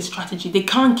their biggest strategies. They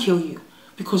can't kill you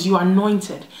because you are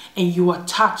anointed and you are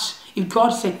touched. If God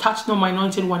said, touch not my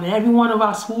anointed one, and every one of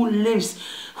us who lives,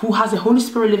 who has the Holy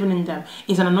Spirit living in them,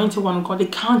 is an anointed one of God, they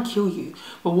can't kill you.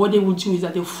 But what they will do is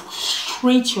that they'll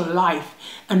frustrate your life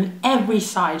on every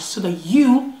side so that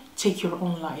you take your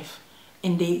own life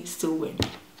and they still win.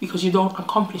 Because you don't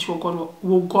accomplish what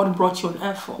God brought you on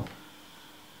earth for.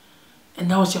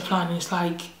 And that was your plan. And it's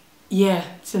like, yeah,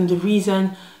 it's the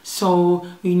reason. So,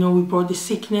 you know, we brought the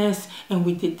sickness and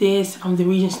we did this. I'm the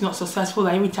reason she's not successful.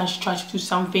 Like every time she tries to do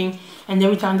something, and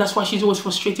every time, that's why she's always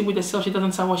frustrated with herself. She doesn't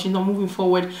understand why she's not moving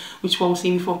forward, which what I was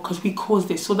saying before, because we caused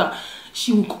this so that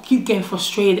she will keep getting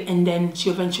frustrated and then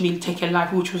she'll eventually take her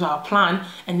life, which was our plan,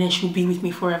 and then she'll be with me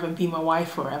forever and be my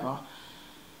wife forever.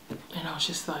 And I was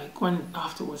just like, when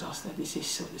afterwards I was like, this is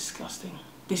so disgusting.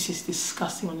 This is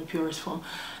disgusting on the purest form.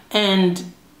 And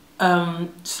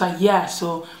it's like, yeah,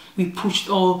 so we pushed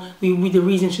all with the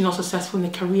reason she's not successful in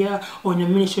the career or in the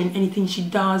ministry, in anything she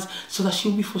does, so that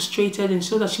she'll be frustrated and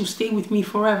so that she'll stay with me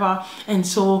forever. And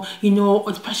so, you know,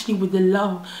 especially with the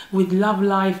love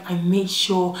life, I made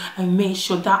sure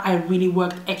that I really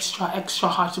worked extra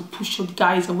hard to push the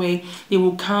guys away. They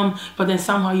will come, but then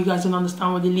somehow you guys don't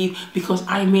understand why they leave, because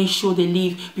I made sure they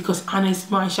leave, because Anna is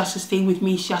mine. She has to stay with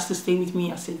me. She has to stay with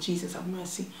me. I said, Jesus have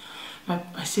mercy.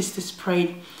 My sisters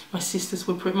prayed. My sisters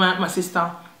were praying. My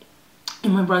sister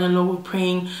and my brother-in-law were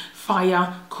praying,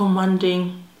 fire,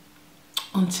 commanding,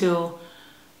 until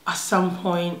at some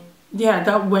point, yeah,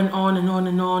 that went on and on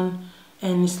and on.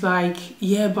 And it's like,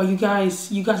 yeah, but you guys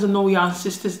don't know what our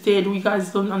sisters did. You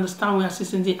guys don't understand what our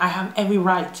sisters did. I have every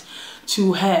right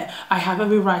to her. I have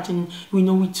every right, and we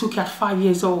know we took her at 5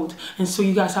 years old, and so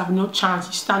you guys have no chance.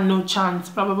 You stand no chance.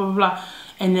 Blah blah blah blah.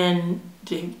 And then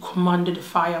they commanded the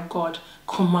fire of God.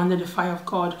 Commanded the fire of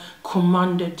God.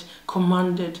 Commanded.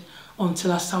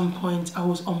 Until at some point I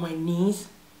was on my knees.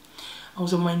 I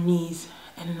was on my knees,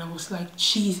 and then I was like,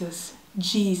 Jesus,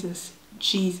 Jesus,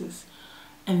 Jesus.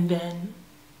 And then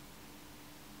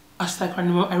I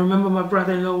remember my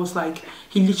brother-in-law was like,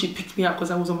 he literally picked me up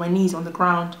because I was on my knees on the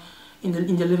ground in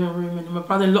the living room, and my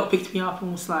brother-in-law picked me up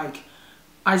and was like,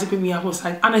 Isaac picked me up, was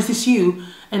like, Anna, is this you?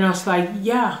 And I was like,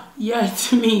 yeah,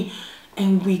 it's me.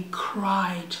 and we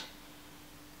cried.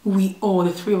 We all,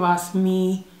 the three of us,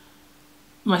 me,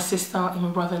 my sister and my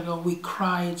brother-in-law, we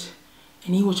cried.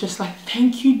 And he was just like,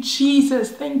 thank you,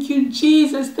 Jesus, thank you,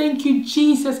 Jesus, thank you,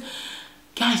 Jesus.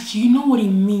 Guys, do you know what it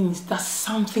means that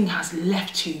something has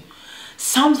left you?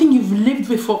 Something you've lived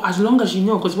with for as long as you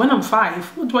know. Because when I'm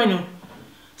 5, what do I know?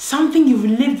 Something you've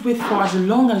lived with for as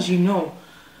long as you know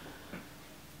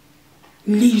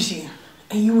leaves you.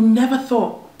 And you never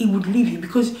thought it would leave you,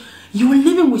 because you were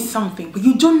living with something, but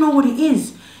you don't know what it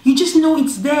is. You just know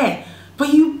it's there. But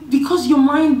because your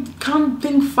mind can't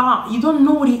think far, you don't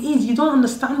know what it is. You don't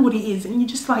understand what it is. And you're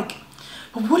just like,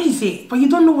 but what is it? But you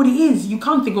don't know what it is. You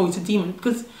can't think, oh, it's a demon,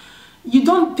 because you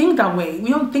don't think that way. We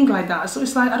don't think like that. So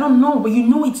it's like, I don't know, but you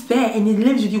know it's there and it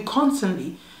lives with you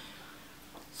constantly.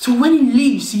 So when it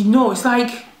leaves, you know, it's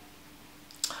like,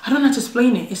 I don't know how to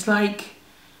explain it. It's like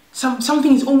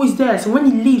something is always there. So when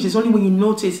it leaves, it's only when you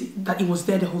notice that it was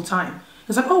there the whole time.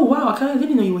 It's like, oh wow, I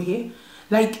didn't know you were here.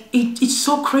 Like, it's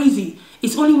so crazy.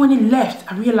 It's only when it left,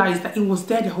 I realized that it was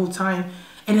there the whole time.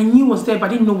 And I knew it was there, but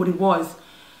I didn't know what it was.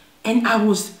 And I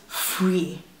was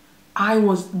free. I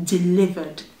was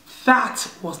delivered.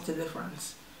 That was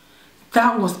deliverance.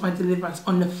 That was my deliverance.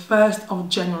 On the 1st of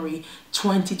January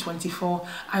 2024,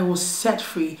 I was set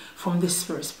free from this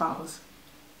spirit's powers.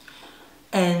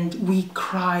 And we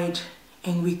cried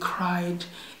and we cried,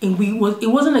 and it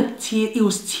wasn't a tear, it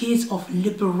was tears of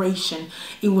liberation.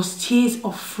 It was tears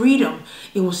of freedom.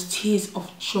 It was tears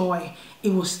of joy.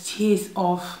 It was tears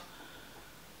of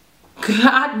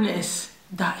gladness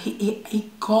that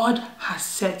God has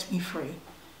set me free.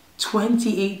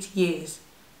 28 years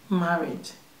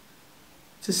married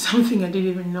to something I didn't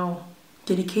even know,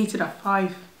 dedicated at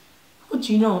 5. What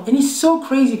do you know? And it's so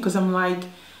crazy, because I'm like,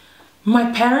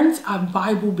 my parents are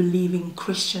Bible-believing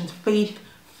Christians,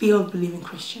 faith-filled believing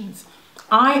Christians.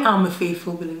 I am a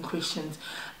faith-filled believing Christian.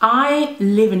 I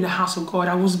live in the house of God.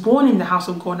 I was born in the house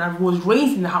of God. I was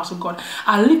raised in the house of God.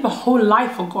 I live my whole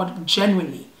life for God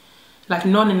genuinely. Like,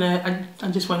 not in a,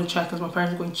 I just went to church because my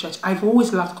parents were going to church. I've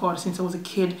always loved God since I was a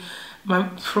kid.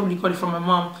 Probably got it from my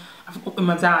mom and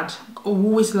my dad. I've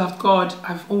always loved God.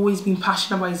 I've always been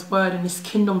passionate about His word and His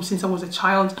kingdom since I was a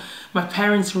child. My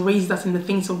parents raised us in the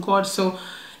things of God. So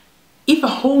if a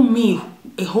whole me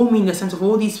in the sense of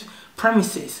all these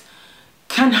premises,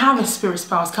 can have a spirit's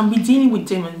powers, can be dealing with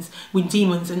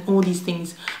demons and all these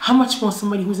things, how much more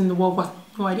somebody who's in the world with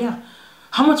no idea?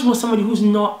 How much more somebody who's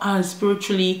not as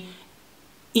spiritually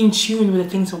in tune with the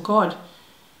things of God?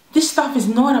 This stuff is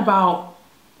not about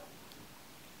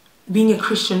being a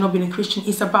Christian, not being a Christian.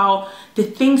 It's about the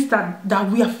things that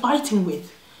we are fighting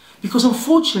with. Because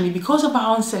unfortunately, because of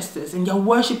our ancestors and their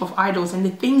worship of idols and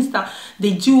the things that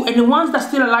they do, and the ones that are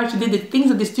still alive today, the things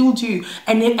that they still do,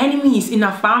 and the enemies in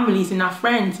our families, in our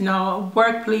friends, in our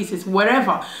workplaces,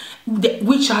 wherever,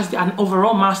 which has an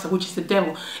overall master, which is the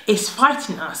devil, is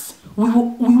fighting us, we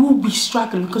will be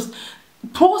struggling. Because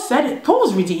Paul said it. Paul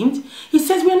was redeemed. He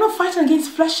says we are not fighting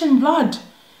against flesh and blood.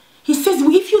 He says,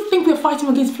 if you think we're fighting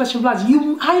against flesh and blood,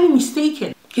 you're highly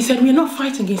mistaken. He said, we are not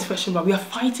fighting against flesh and blood. We are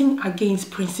fighting against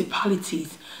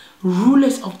principalities,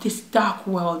 rulers of this dark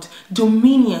world,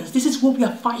 dominions. This is what we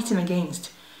are fighting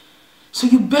against. So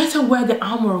you better wear the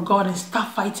armor of God and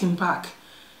start fighting back.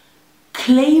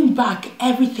 Claim back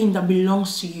everything that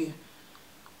belongs to you.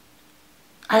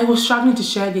 I was struggling to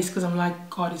share this because I'm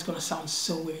like, God, it's going to sound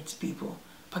so weird to people.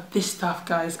 But this stuff,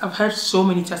 guys, I've heard so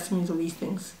many testimonies of these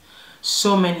things.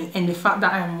 So many. And the fact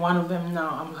that I am one of them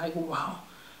now, I'm like, wow.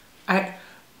 I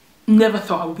never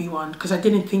thought I would be one, because I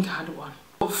didn't think I had one.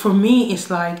 But for me,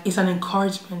 it's like, it's an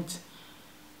encouragement.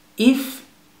 If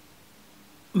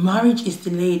marriage is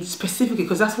delayed, specifically,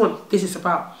 because that's what this is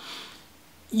about,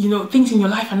 you know, things in your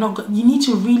life are not good. You need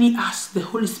to really ask the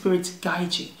Holy Spirit to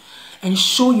guide you and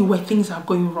show you where things are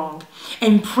going wrong,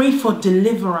 and pray for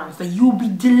deliverance, that you will be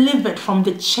delivered from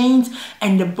the chains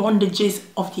and the bondages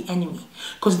of the enemy.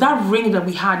 Because that ring that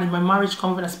we had in my marriage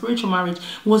covenant, spiritual marriage,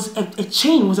 was a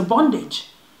chain, was a bondage.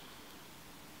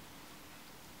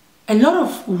 A lot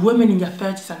of women in their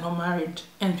 30s are not married,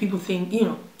 and people think, you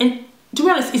know, and to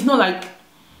be honest, it's not like,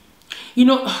 you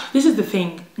know, this is the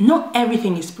thing, not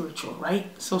everything is spiritual, right?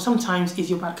 So sometimes it's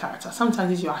your bad character,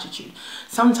 sometimes it's your attitude,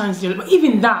 sometimes but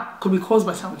even that could be caused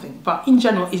by something. But in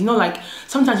general, it's not like,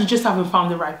 sometimes you just haven't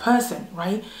found the right person,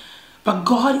 right? But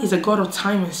God is a God of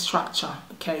time and structure,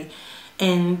 okay?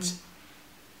 And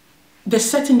there's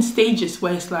certain stages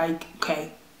where it's like,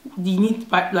 okay, you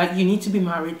need to be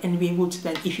married and be able to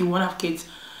then, if you want to have kids,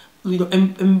 you know,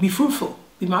 and be fruitful,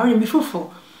 be married and be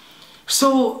fruitful.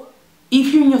 So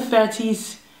if you're in your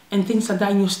 30s and things like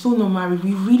that and you're still not married,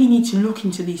 we really need to look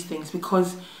into these things,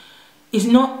 because it's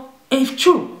not If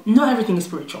true, not everything is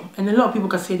spiritual. And a lot of people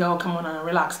can say that, oh, come on and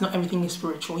relax. Not everything is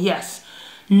spiritual. Yes,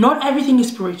 not everything is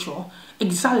spiritual.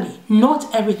 Exactly.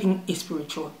 Not everything is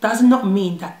spiritual. Does not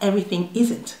mean that everything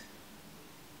isn't.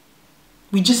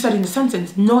 We just said in the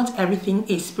sentence, not everything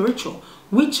is spiritual,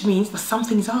 which means that some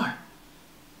things are.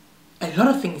 A lot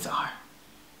of things are.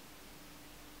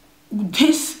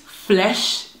 This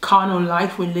flesh, carnal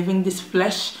life we're living, this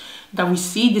flesh that we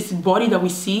see, this body that we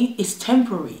see, is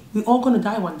temporary. We're all going to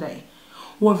die one day.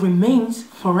 What remains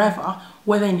forever,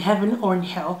 whether in heaven or in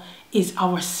hell, is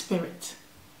our spirit.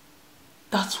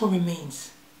 That's what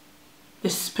remains. The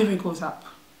spirit goes up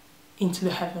into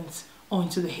the heavens or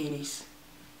into the Hades.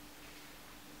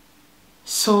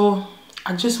 So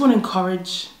I just want to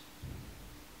encourage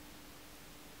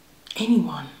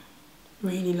anyone,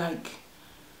 really, like,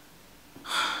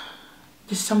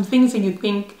 there's some things that you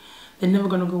think they're never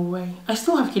going to go away. I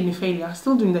still have kidney failure. I'm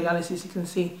still doing dialysis, you can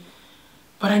see.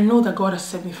 But I know that God has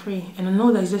set me free. And I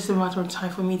know that it's just a matter of time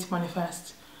for me to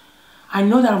manifest. I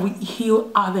know that I will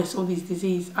heal others of this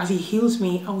disease. As He heals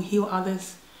me, I will heal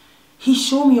others. He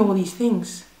showed me all these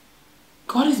things.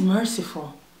 God is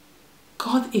merciful.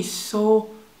 God is so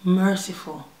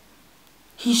merciful.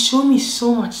 He showed me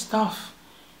so much stuff.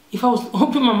 If I was to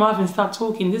open my mouth and start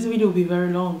talking, this video would be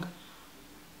very long.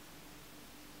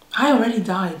 I already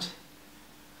died.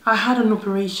 I had an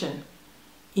operation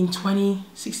in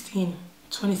 2016,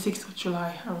 26th of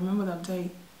July. I remember that day.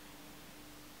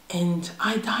 And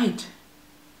I died.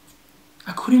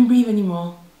 I couldn't breathe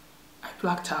anymore. I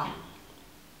blacked out.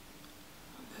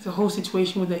 There's a whole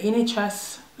situation with the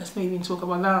NHS. Let's not even talk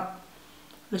about that.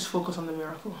 Let's focus on the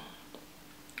miracle.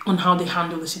 On how they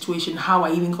handled the situation, how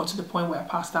I even got to the point where I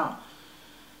passed out.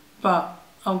 But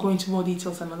I'll go into more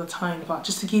details another time. But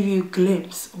just to give you a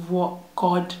glimpse of what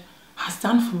God has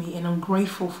done for me, and I'm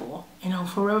grateful for, and I'll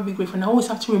forever be grateful. And I always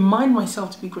have to remind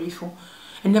myself to be grateful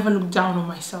and never look down on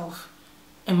myself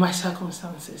and my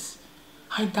circumstances.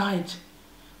 I died.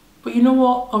 But you know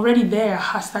what? Already there,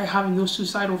 I started having those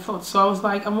suicidal thoughts. So I was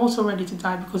like, I'm also ready to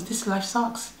die because this life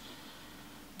sucks.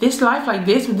 This life like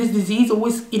this, with this disease,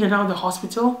 always in and out of the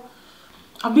hospital.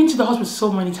 I've been to the hospital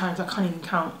so many times, I can't even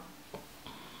count.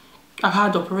 I've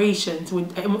had operations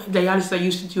with dialysis I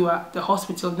used to do at the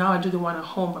hospital. Now I do the one at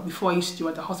home, but before I used to do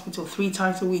at the hospital 3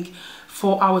 times a week,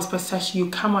 4 hours per session. You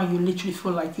come out, you literally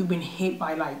feel like you've been hit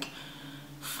by like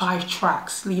 5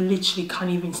 tracks. You literally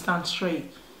can't even stand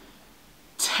straight.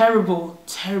 Terrible,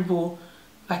 terrible,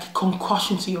 like a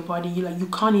concussion to your body. You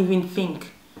can't even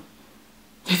think.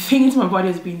 The things my body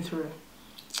has been through.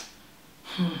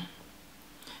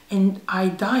 And I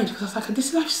died because I was like,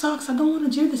 this life sucks. I don't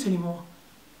want to do this anymore.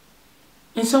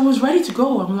 And so I was ready to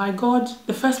go. I'm like, God,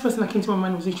 the first person that came to my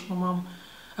mind was literally my mom.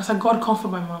 I said, God, comfort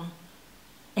my mom.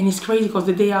 And it's crazy because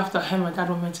the day after, her and my dad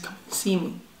were meant to come and see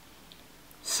me.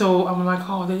 So I'm like,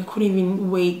 oh, they couldn't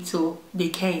even wait till they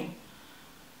came.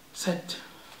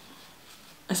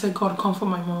 I said, God, comfort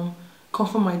my mom,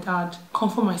 comfort my dad,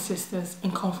 comfort my sisters,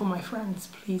 and comfort my friends,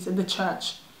 please, at the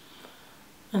church.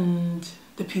 And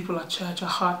the people at church, at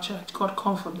Heart Church, God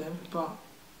comfort them. But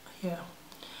yeah.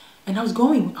 And I was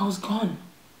gone. I was gone.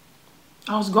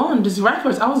 This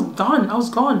records, I was done. I was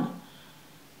gone.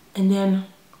 And then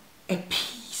a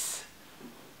peace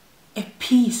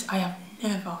I have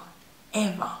never,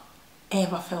 ever,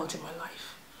 ever felt in my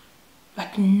life.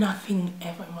 Like nothing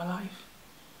ever in my life.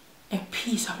 A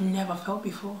peace I've never felt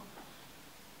before.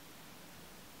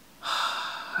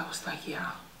 I was like,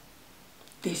 yeah,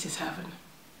 this is heaven.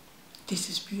 This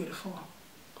is beautiful.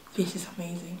 This is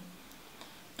amazing.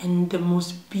 And the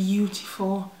most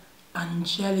beautiful,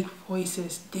 angelic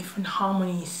voices, different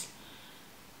harmonies,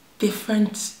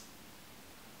 different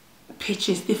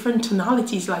pitches, different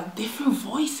tonalities, like different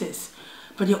voices.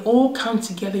 But they all come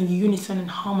together in unison and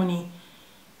harmony,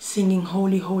 singing,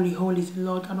 holy, holy, holy is the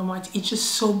Lord God Almighty. It's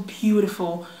just so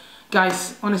beautiful.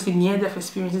 Guys, honestly, near-death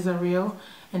experiences are real,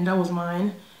 and that was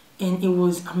mine. And it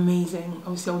was amazing.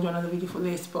 Obviously, I'll do another video for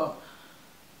this, but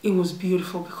it was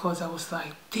beautiful because I was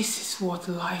like, this is what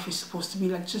life is supposed to be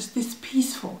like, just this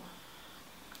peaceful.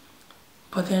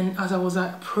 But then as I was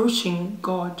approaching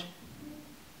God,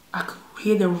 I could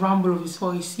hear the rumble of his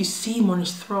voice. You see him on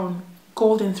his throne,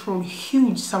 golden throne,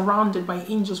 huge, surrounded by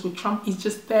angels with trumpets. He's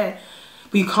just there,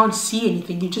 but you can't see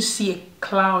anything. You just see a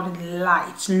cloud and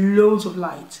lights, loads of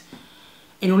light.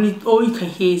 And all you can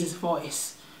hear is his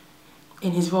voice.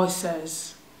 And his voice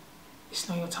says, it's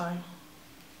not your time.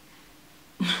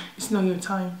 It's not your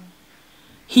time.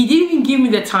 He didn't even give me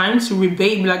the time to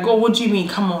rebate me, like, oh, what do you mean?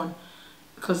 Come on.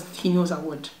 Because he knows I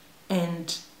would.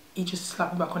 And he just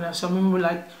slapped me back on that. So I remember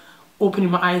like opening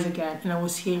my eyes again, and I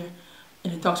was here.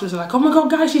 And the doctors were like, oh my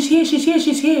God, guys, she's here, she's here,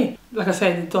 she's here. Like I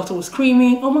said, the doctor was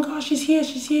screaming, oh my God, she's here,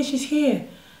 she's here, she's here.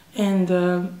 And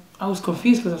I was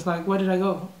confused because I was like, where did I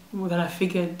go? Well, then I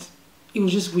figured it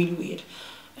was just really weird.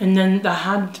 And then I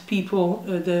had people,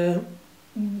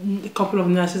 a couple of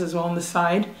nurses as well on the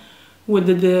side with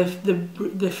the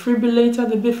defibrillator,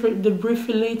 the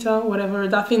defibrillator, whatever,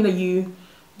 that thing that you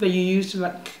use to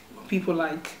like people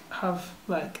like have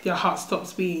like their heart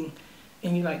stops beating,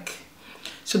 and you like.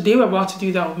 So they were about to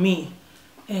do that with me,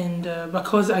 and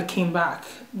because I came back,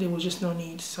 there was just no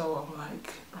need. So I'm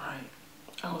like, right,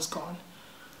 I was gone.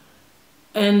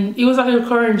 And it was like a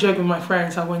recurring joke with my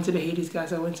friends. I went to the Hades,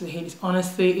 guys. I went to the Hades.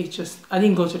 Honestly, I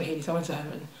didn't go to the Hades. I went to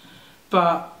heaven.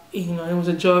 But, you know, it was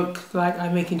a joke. Like, I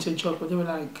make into a joke. But they were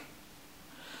like...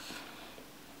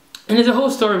 And there's a whole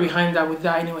story behind that with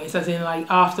that anyways. As in, like,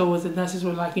 afterwards, the nurses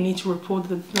were like, you need to report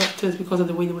the doctors because of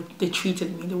the way they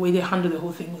treated me. The way they handled the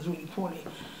whole thing was really poorly.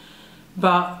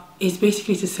 But it's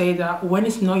basically to say that when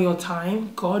it's not your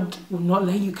time, God will not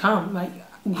let you come. Like,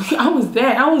 I was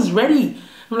there. I was ready.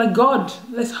 I'm like, God,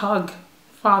 let's hug.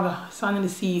 Father, finally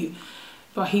see you.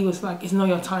 But he was like, it's not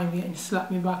your time yet, and slapped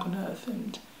me back on earth.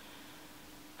 And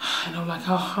I'm like,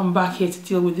 oh, I'm back here to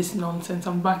deal with this nonsense.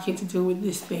 I'm back here to deal with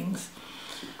these things.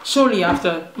 Shortly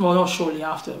after, well, not shortly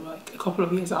after, like a couple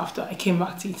of years after, I came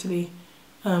back to Italy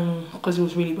because it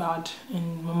was really bad.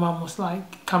 And my mum was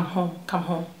like, come home, come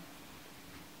home.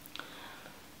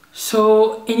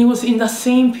 So, and it was in that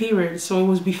same period. So it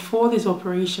was before this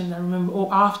operation, I remember,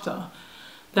 or after,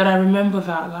 that I remember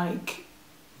that, like,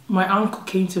 my uncle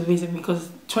came to visit me because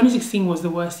 2016 was the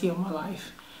worst year of my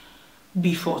life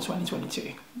before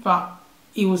 2022. But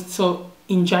it was, so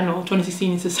in general,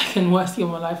 2016 is the second worst year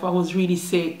of my life. I was really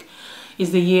sick.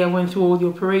 It's the year I went through all the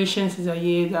operations. It's the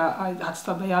year that I had to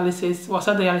start dialysis. Well, I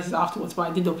started dialysis afterwards, but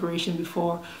I did the operation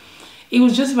before. It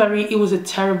was just it was a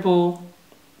terrible,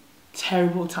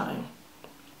 terrible time.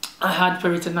 I had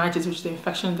peritonitis, which is the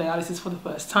infection dialysis for the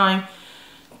first time.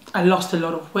 I lost a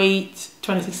lot of weight.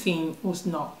 2016 was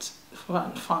not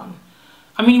fun.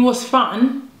 I mean, it was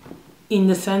fun in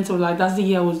the sense of like, that's the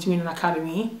year I was doing an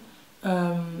academy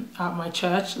at my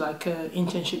church, like an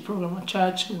internship program at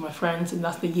church with my friends, and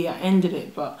that's the year I ended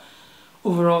it. But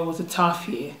overall, it was a tough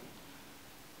year.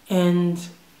 And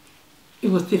it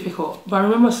was difficult. But I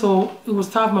remember, so it was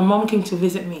tough. My mom came to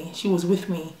visit me. She was with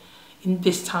me in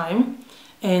this time,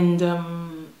 and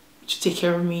to take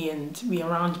care of me and be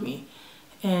around me.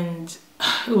 And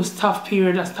it was a tough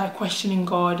period. I started questioning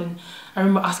God, and I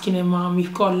remember asking her, Mom,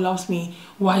 if God loves me,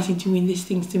 why is he doing these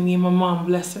things to me? And my mom,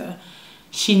 bless her,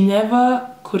 she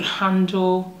never could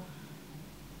handle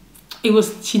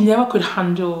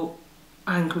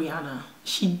angry Anna.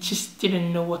 She just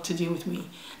didn't know what to do with me.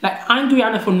 Like, angry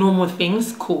Anna for normal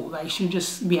things, cool. Like, she would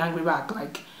just be angry back.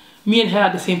 Like, me and her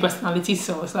had the same personality,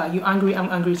 so it's like, you're angry, I'm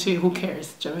angry too, who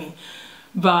cares? Do you know what I mean?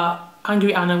 But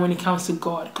angry Anna when it comes to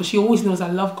God, because she always knows I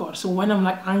love God. So when I'm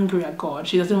like angry at God,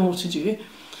 she doesn't know what to do.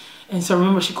 And so I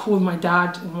remember she called my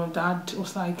dad, and my dad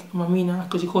was like, Mamina,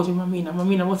 because he calls me Mamina,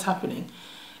 Mamina, what's happening?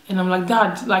 And I'm like,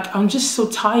 Dad, like, I'm just so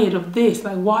tired of this.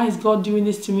 Like, why is God doing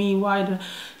this to me?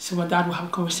 So my dad would have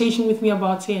a conversation with me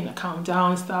about it, and I calm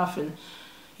down and stuff. And,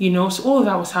 you know, so all of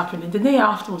that was happening. The day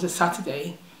after was a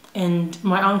Saturday, and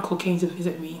my uncle came to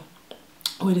visit me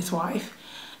with his wife.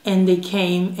 And they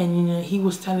came, and, you know, he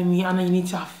was telling me, Anna, you need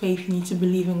to have faith, you need to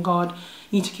believe in God,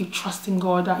 you need to keep trusting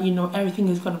God that, you know, everything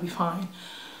is going to be fine.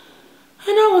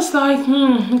 And I was like,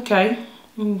 okay.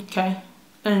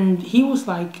 And he was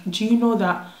like, do you know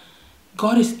that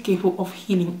God is capable of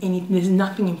healing anything? There's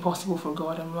nothing impossible for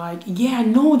God. I'm like, yeah, I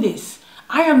know this.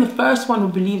 I am the first one who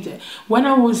believed it. When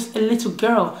I was a little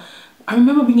girl, I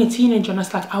remember being a teenager, and I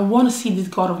was like, I want to see this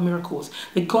God of miracles,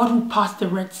 the God who passed the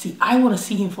Red Sea. I want to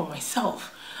see him for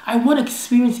myself. I want to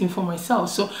experience him for myself.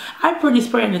 So I prayed this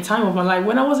prayer in the time of my life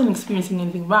when I wasn't experiencing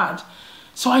anything bad.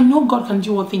 So I know God can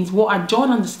do all things. What I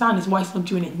don't understand is why he's not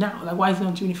doing it now. Like, why he's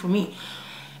not doing it for me.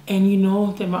 And, you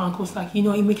know, then my uncle's like, you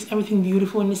know, it makes everything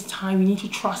beautiful in this time. You need to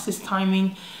trust his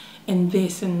timing and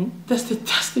this. And that's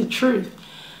the truth.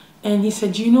 And he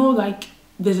said, you know, like,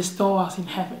 there's a storehouse in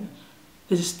heaven.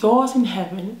 There's a storehouse in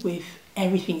heaven with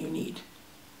everything you need.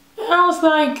 And I was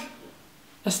like,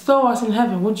 a storehouse in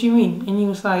heaven, what do you mean? And he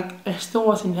was like, a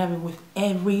storehouse in heaven with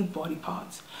every body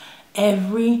part.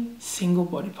 Every single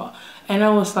body part. And I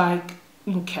was like,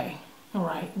 okay, all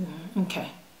right, okay,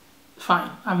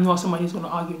 fine. I'm not somebody who's going to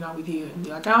argue now with you and be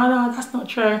like, oh, no, that's not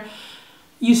true.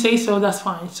 You say so, that's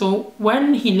fine. So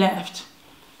when he left,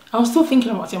 I was still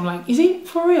thinking about it. I'm like, is he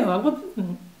for real? Like, what?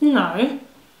 No.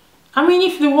 I mean,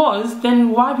 if there was, then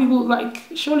why people, like,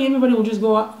 surely everybody will just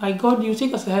go, like, God, you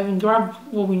take us to heaven, grab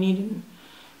what we need and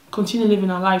continue living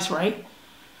our lives, right?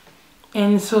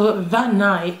 And so that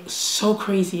night, so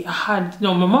crazy. My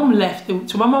mom left.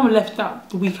 So my mom left out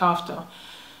the week after.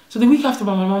 So the week after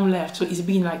my mom left, so it's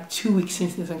been like 2 weeks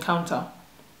since this encounter.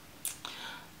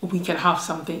 A week and a half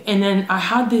something. And then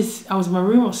I was in my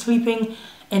room, I was sleeping,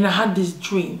 and I had this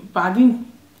dream. But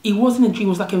it wasn't a dream,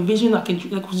 it was like a vision, like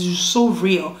it was just so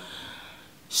real.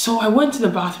 So I went to the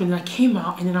bathroom and I came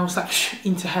out, and then I was like,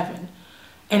 into heaven.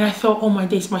 And I thought, oh my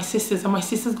days, my sisters, are my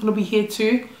sisters going to be here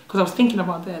too? Because I was thinking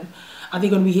about them. Are they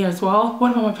going to be here as well?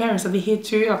 What about my parents? Are they here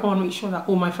too? I want to make sure that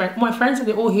all my friends, are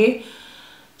they all here?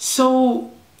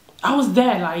 So I was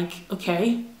there like,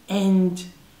 okay. And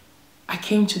I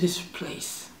came to this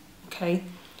place, okay?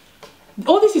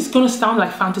 All this is going to sound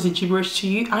like fantasy gibberish to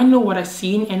you. I know what I've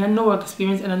seen, and I know what I've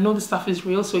experienced, and I know the stuff is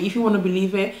real. So if you want to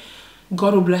believe it,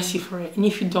 God will bless you for it. And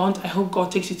if you don't, I hope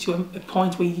God takes you to a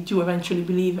point where you do eventually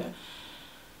believe it.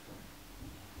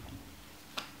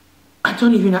 I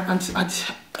don't even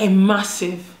at a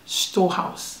massive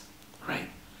storehouse, right?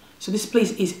 So this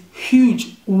place is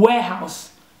huge, a warehouse.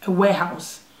 I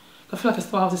feel like a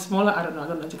storehouse is smaller. I don't know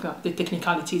the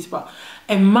technicalities, but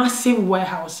a massive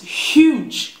warehouse,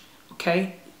 huge,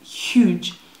 okay,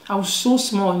 huge. I was so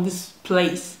small in this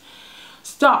place.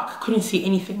 It's dark, couldn't see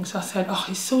anything. So I said, oh,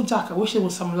 it's so dark. I wish there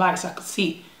was some light so I could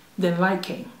see. Then light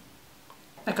came.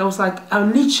 I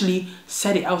literally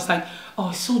said it. I was like, oh,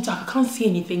 it's so dark. I can't see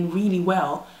anything really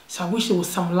well. So I wish there was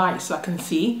some light so I can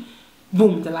see.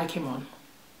 Boom, the light came on.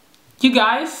 You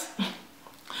guys,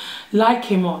 light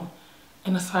came on.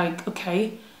 And I was like,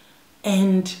 okay.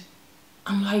 And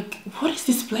I'm like, what is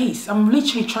this place? I'm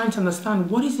literally trying to understand,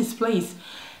 what is this place?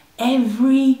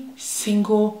 Every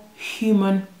single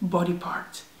human body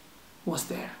part was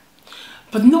there.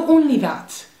 But not only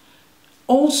that,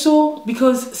 also,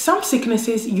 because some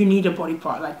sicknesses, you need a body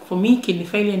part. Like for me, kidney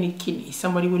failure, I need kidneys.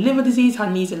 Somebody with liver disease,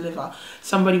 I needs a liver.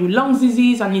 Somebody with lungs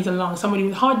disease, I need a lung. Somebody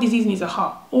with heart disease needs a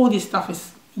heart. All this stuff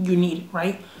is you need,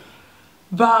 right?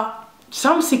 But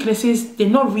some sicknesses, they're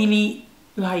not really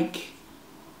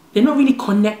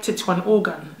connected to an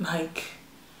organ. Like,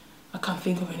 I can't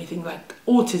think of anything like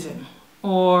autism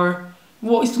or,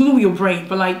 well, it's to do with your brain,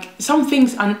 but like some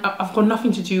things have got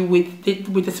nothing to do with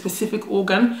the specific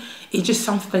organ. It's just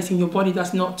something that's in your body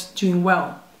that's not doing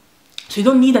well. So you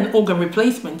don't need an organ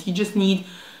replacement. You just need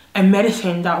a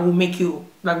medicine that will make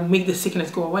the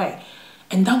sickness go away.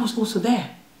 And that was also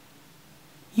there.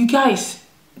 You guys,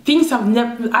 things I've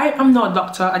never, I'm not a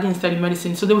doctor, I didn't study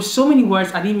medicine. So there were so many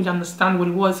words, I didn't even understand what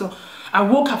it was. So I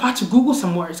woke up, I had to Google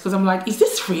some words because I'm like, is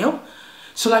this real?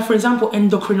 So like, for example,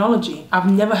 endocrinology. I've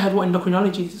never heard what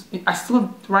endocrinology is.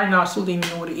 Right now, I still don't even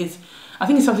know what it is. I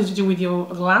think it's something to do with your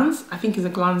glands. I think it's a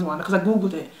glands one because I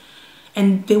Googled it.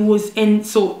 And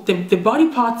so the body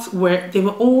parts they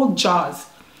were all jars.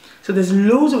 So there's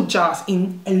loads of jars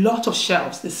in a lot of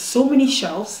shelves. There's so many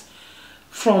shelves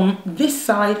from this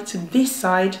side to this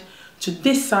side to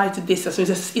this side to this side. So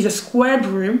it's a squared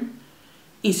room.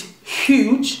 It's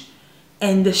huge.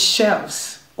 And the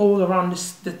shelves all around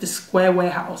the square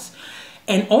warehouse,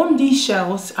 and on these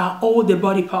shelves are all the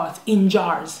body parts in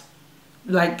jars,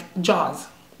 like jars,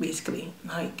 basically.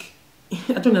 Like,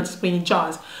 I don't know how to explain in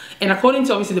jars. And according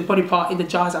to obviously the body part, if the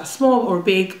jars are small or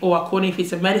big, or according if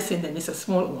it's a medicine, then it's a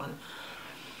smaller one.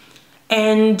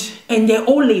 And they're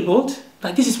all labeled.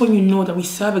 Like, this is when you know that we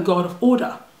serve a God of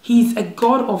order. He's a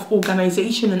God of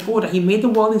organization and order. He made the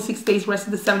world in 6 days,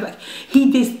 rested the seventh. Like,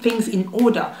 he did things in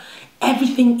order.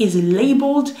 Everything is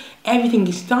labeled, everything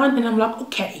is done, and I'm like,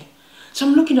 okay. So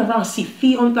I'm looking around, I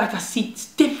see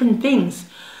different things.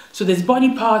 So there's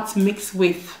body parts mixed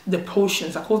with the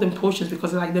potions. I call them potions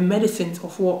because they're like the medicines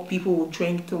of what people will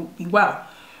drink to be well.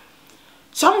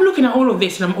 So I'm looking at all of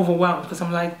this and I'm overwhelmed because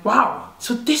I'm like, wow.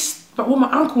 So this, but what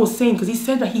my uncle was saying, because he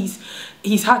said that he's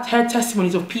heard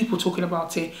testimonies of people talking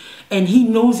about it, and he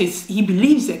knows it, he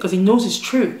believes it because he knows it's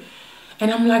true. And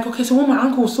I'm like, okay, so what my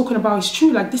uncle was talking about is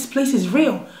true. Like, this place is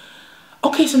real.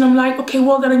 Okay, so then I'm like, okay,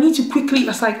 well, then I need to quickly,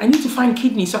 I need to find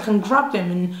kidneys so I can grab them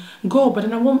and go. But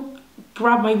then I won't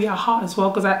grab maybe a heart as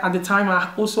well, because at the time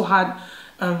I also had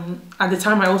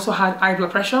high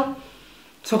blood pressure.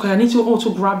 So okay, I need to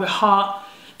also grab a heart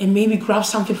and maybe grab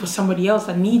something for somebody else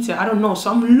that needs it. I don't know.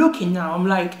 So I'm looking now. I'm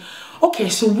like, okay,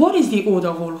 so what is the order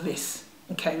of all of this?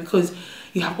 Okay, because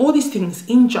you have all these things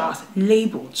in jars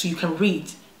labeled so you can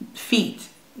read. Feet,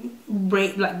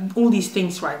 brain, like all these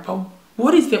things, right? But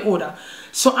what is the order?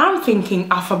 So I'm thinking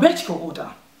alphabetical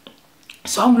order.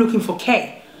 So I'm looking for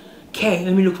K.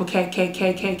 Let me look for K.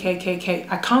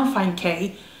 I can't find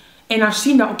K. And I've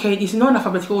seen that, okay, it's not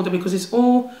alphabetical order because it's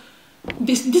all,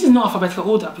 this is not alphabetical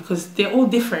order because they're all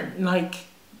different. Like,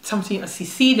 something, I see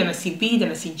C, then I see B, then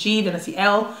I see G, then I see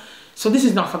L. So this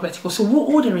is not alphabetical. So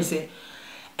what order is it?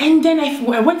 And then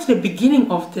I went to the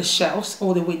beginning of the shelves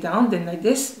all the way down, then like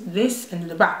this, and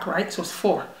the back, right? So it's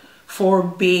four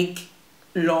big,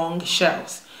 long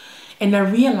shelves. And I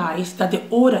realized that the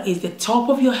order is the top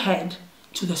of your head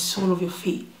to the sole of your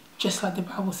feet, just like the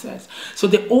Bible says. So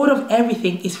the order of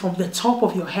everything is from the top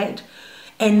of your head.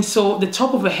 And so the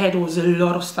top of your head was a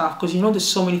lot of stuff, because you know there's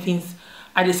so many things.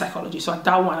 I did psychology, so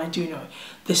that one I do know.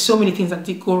 There's so many things that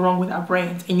did go wrong with our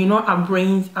brains. And you know our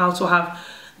brains also have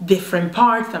different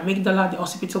parts, the amygdala, the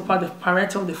occipital part, the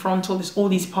parietal, the frontal. There's all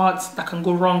these parts that can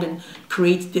go wrong and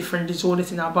create different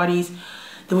disorders in our bodies.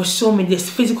 There were so many, there's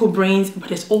physical brains, but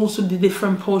there's also the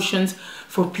different portions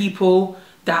for people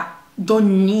that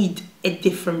don't need a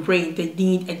different brain. They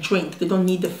need a drink. They don't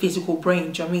need the physical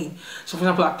brain. Do you know what I mean? So for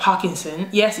example, like Parkinson,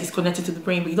 yes, it's connected to the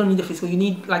brain, but you don't need the physical. You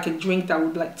need like a drink that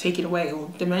would like take it away, or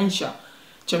dementia.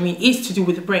 Do you know what I mean? It's to do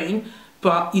with the brain,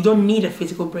 but you don't need a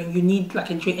physical brain. You need like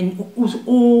a drink, and it was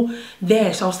all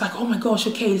there. So I was like, oh my gosh,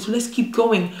 okay, so let's keep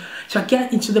going. So I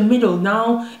get into the middle.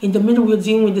 Now in the middle, we're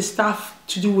dealing with the stuff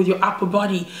to do with your upper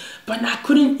body, but I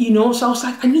couldn't, you know, so I was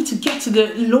like, I need to get to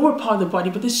the lower part of the body,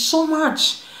 but there's so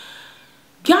much.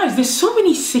 Guys, there's so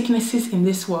many sicknesses in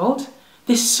this world.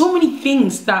 There's so many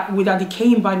things that with our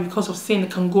decaying body because of sin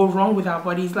that can go wrong with our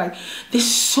bodies. Like, there's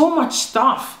so much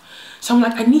stuff. So I'm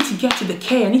like, I need to get to the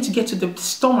K. I need to get to the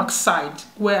stomach side,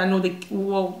 where I know the,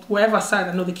 well, wherever side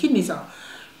I know the kidneys are.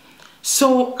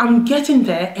 So I'm getting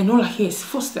there, and all I hear is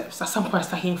footsteps. At some point I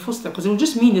start hearing footsteps, because it was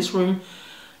just me in this room,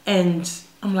 and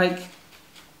I'm like,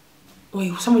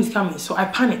 wait, somebody's coming. So I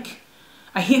panic.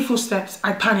 I hear footsteps,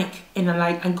 I panic, and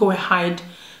I go and hide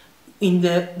in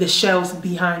the shelves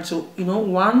behind. So, you know,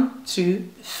 1, 2,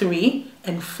 3,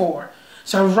 and 4.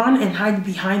 So I run and hide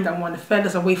behind that one, the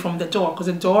furthest away from the door, because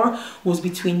the door was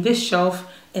between this shelf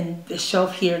and the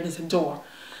shelf here. There's a door.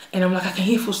 And I'm like, I can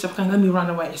hear footsteps, let me run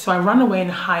away. So I run away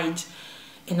and hide.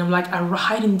 And I'm like, I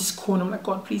hide in this corner. I'm like,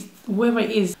 God, please, whoever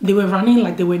it is. They were running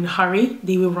like they were in a hurry.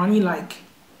 They were running like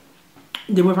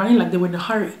they were in a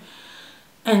hurry.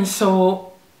 And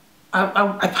so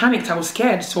I panicked. I was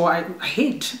scared. So I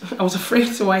hid. I was afraid.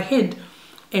 So I hid.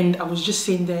 And I was just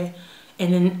sitting there.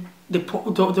 And then the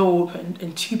door opened,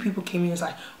 and 2 people came in and was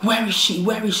like, where is she?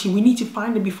 Where is she? We need to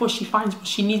find her before she finds what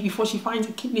she needs, before she finds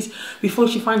her kidneys, before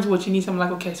she finds what she needs. I'm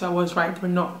like, okay, so I was right. We're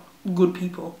not good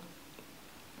people.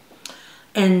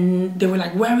 And they were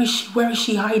like, where is she? Where is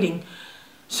she hiding?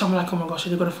 So I'm like, oh my gosh, are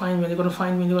they going to find me? Are they going to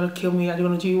find me? Are they going to kill me? Are they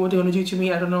going to do what they're going to do to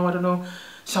me? I don't know.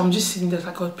 So I'm just sitting there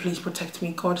like, God, please protect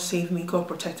me. God, save me. God,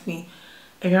 protect me.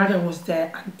 And right as I was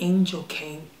there, an angel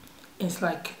came. And it's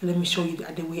like, let me show you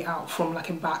the way out from like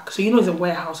a back. So you know it's a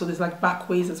warehouse, so there's like back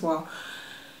ways as well.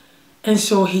 And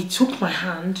so he took my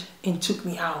hand and took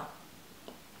me out.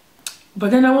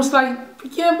 But then I was like,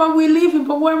 yeah, but we're leaving.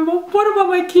 But what about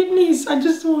my kidneys? I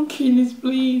just want kidneys,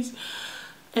 please.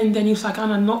 And then he was like,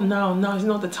 Anna, not now. Now is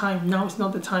not the time. Now is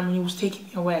not the time. And he was taking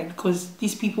me away because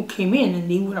these people came in and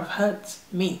they would have hurt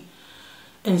me.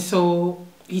 And so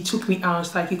he took me out.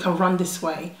 It's like, you can run this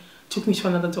way. Took me to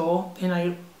another door. Then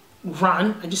I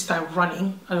ran. I just started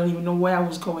running. I don't even know where I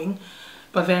was going.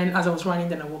 But then as I was running,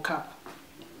 then I woke up.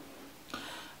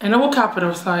 And I woke up and I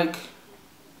was like,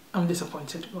 I'm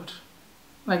disappointed, God.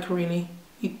 Like, really?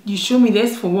 You showed me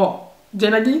this for what?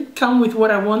 Then I didn't come with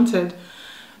what I wanted.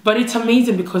 But it's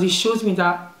amazing because it shows me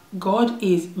that God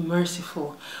is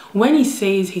merciful. When he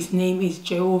says his name is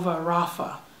Jehovah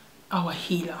Rapha, our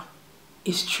healer,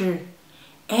 it's true.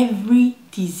 Every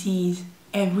disease,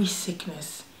 every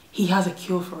sickness, he has a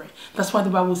cure for it. That's why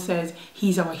the Bible says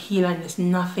he's our healer and there's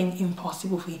nothing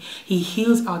impossible for him. He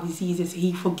heals our diseases.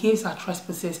 He forgives our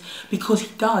trespasses because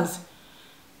he does.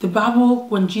 The Bible,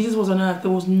 when Jesus was on earth,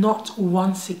 there was not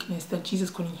one sickness that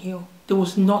Jesus couldn't heal. There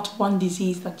was not one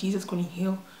disease that Jesus couldn't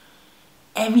heal.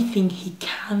 Everything he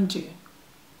can do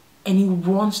and he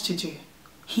wants to do.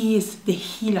 He is the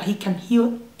healer. He can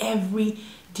heal every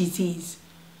disease.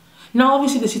 Now,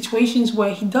 obviously, the situations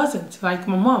where he doesn't, like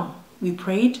my mom, we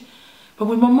prayed, but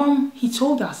with my mom, he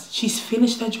told us she's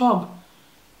finished her job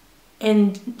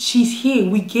and she's here.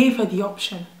 We gave her the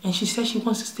option and she said she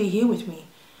wants to stay here with me.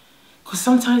 Because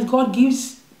sometimes God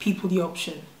gives people the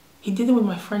option. He did it with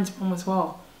my friend's mom as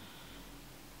well.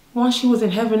 Once she was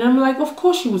in heaven, I'm like, of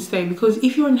course she would stay. Because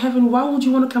if you're in heaven, why would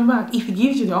you want to come back? If he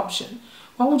gives you the option,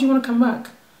 why would you want to come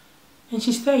back? And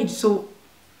she stayed. So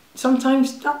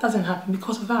sometimes that doesn't happen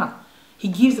because of that. He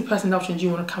gives the person the option. Do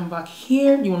you want to come back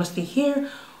here? Do you want to stay here?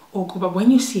 Or go back? When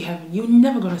you see heaven, you're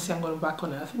never going to say, I'm going back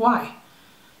on earth. Why?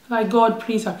 Like, God,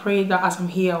 please, I pray that as I'm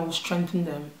here, I will strengthen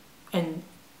them. And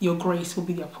your grace will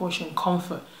be their portion,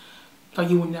 comfort. that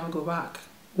you will never go back.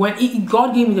 When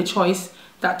God gave me the choice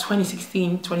that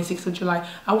 2016, 26th of July,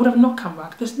 I would have not come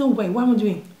back. There's no way. What am I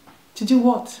doing? To do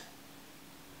what?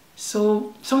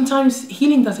 So sometimes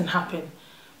healing doesn't happen.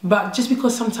 But just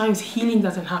because sometimes healing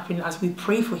doesn't happen as we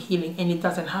pray for healing and it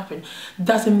doesn't happen,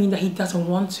 doesn't mean that he doesn't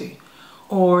want to,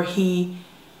 or he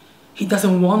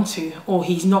doesn't want to, or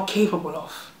he's not capable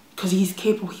of. Because he's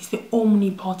capable. He's the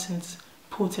omnipotent,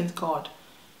 potent God.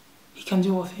 He can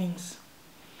do all things.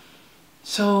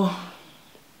 So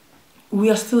we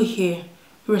are still here.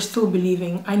 We're still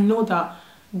believing. I know that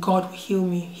God will heal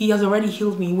me. He has already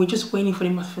healed me. We're just waiting for the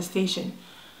manifestation.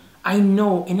 I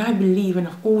know and I believe, and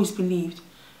I've always believed,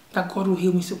 that God will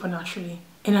heal me supernaturally.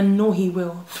 And I know he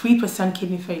will. 3%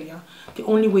 kidney failure. The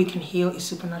only way he can heal is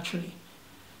supernaturally.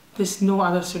 There's no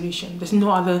other solution. There's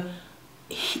no other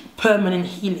permanent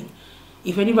healing.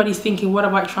 If anybody's thinking, what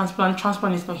about transplant?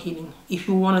 Transplant is not healing. If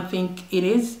you want to think it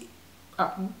is,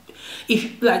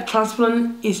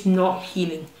 transplant is not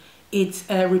healing. It's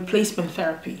a replacement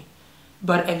therapy.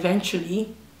 But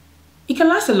eventually, it can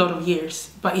last a lot of years,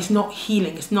 but it's not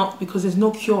healing. It's not, because there's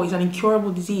no cure. It's an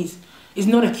incurable disease. It's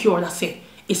not a cure, that's it.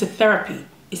 It's a therapy.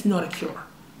 It's not a cure.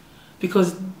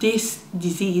 Because this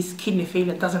disease, kidney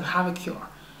failure, doesn't have a cure.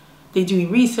 They're doing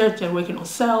research, they're working on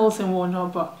cells and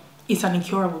whatnot, but it's an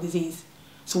incurable disease.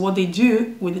 So what they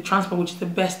do with the transplant, which is the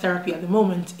best therapy at the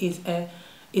moment, is a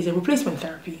replacement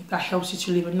therapy that helps you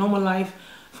to live a normal life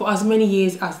for as many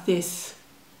years as this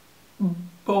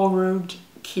borrowed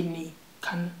kidney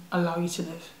can allow you to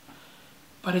live.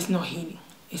 But it's not healing.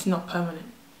 It's not permanent.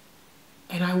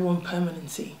 And I want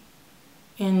permanency.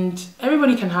 And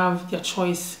everybody can have their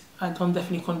choice. I don't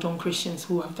definitely condone Christians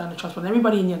who have done a transplant.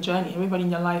 Everybody in their journey, everybody in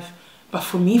their life. But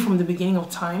for me, from the beginning of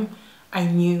time, I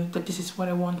knew that this is what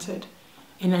I wanted.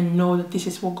 And I know that this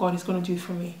is what God is going to do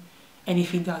for me. And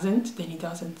if he doesn't, then he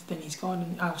doesn't. Then he's God,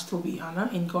 and I'll still be Anna,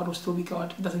 and God will still be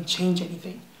God. It doesn't change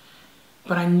anything.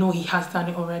 But I know he has done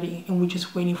it already, and we're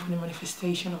just waiting for the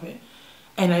manifestation of it.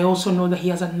 And I also know that he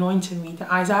has anointed me, that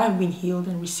as I have been healed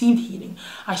and received healing,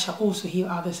 I shall also heal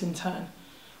others in turn.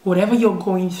 Whatever you're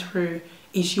going through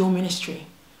is your ministry.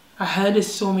 I heard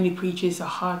there's so many preachers at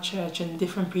Heart Church and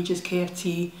different preachers,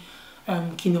 KFT,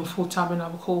 Kingdom Full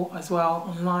Tabernacle as well,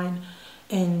 online.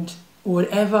 And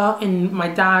whatever, and my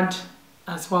dad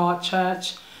as well at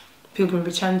church, Pilgrim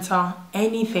Vicenza,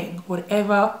 anything,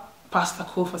 whatever. Pastor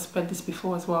Kof has spread this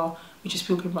before as well, which is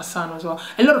Pilgrim Bassano as well.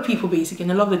 A lot of people basically,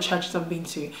 and a lot of the churches I've been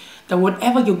to, that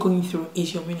whatever you're going through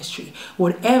is your ministry.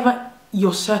 Whatever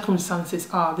your circumstances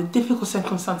are, the difficult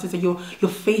circumstances that you're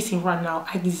facing right now,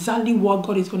 are exactly what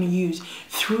God is going to use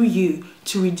through you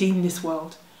to redeem this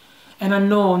world. And I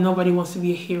know nobody wants to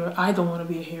be a hero. I don't want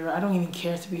to be a hero. I don't even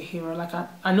care to be a hero. Like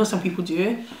I know some people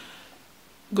do.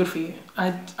 Good for you.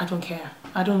 I don't care.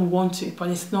 I don't want to, but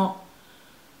it's not.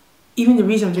 Even the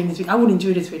reason I'm doing this video, I wouldn't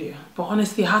do this video. But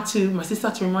honestly, my sister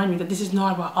had to remind me that this is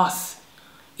not about us.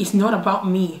 It's not about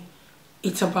me.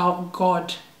 It's about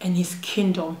God and his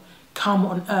kingdom come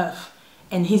on earth.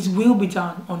 And his will be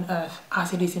done on earth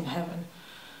as it is in heaven.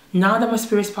 Now that my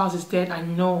spirit spouse is dead, I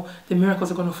know the miracles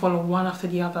are going to follow one after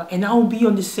the other. And I will be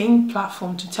on the same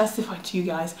platform to testify to you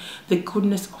guys the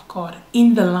goodness of God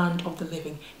in the land of the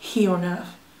living, here on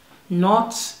earth.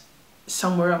 Not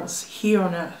somewhere else, here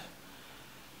on earth.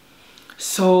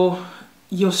 So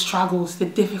your struggles, the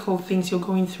difficult things you're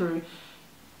going through,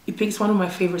 it picks one of my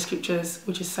favorite scriptures,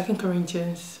 which is 2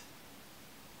 Corinthians.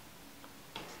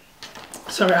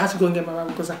 Sorry, I have to go and get my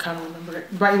Bible because I can't remember it.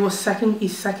 But it's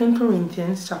 2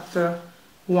 Corinthians chapter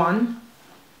 1.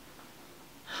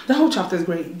 The whole chapter is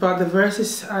great, but the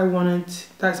verses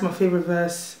that's my favorite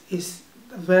verse,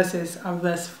 verses are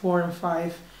verse 4 and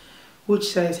 5, which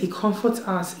says, he comforts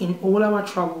us in all our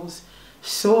troubles,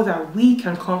 so that we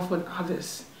can comfort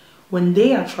others. When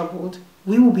they are troubled,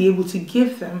 we will be able to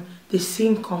give them the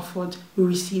same comfort we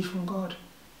receive from God.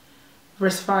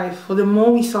 Verse 5, for the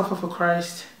more we suffer for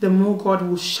Christ, the more God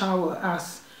will shower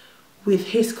us with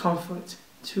his comfort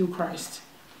through Christ.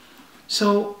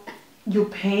 So your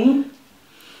pain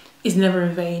is never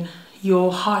in vain.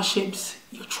 Your hardships,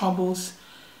 your troubles,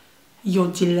 your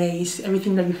delays,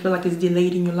 everything that you feel like is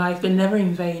delayed in your life, they're never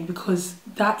in vain, because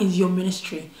that is your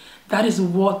ministry. That is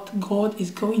what God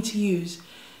is going to use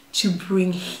to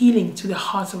bring healing to the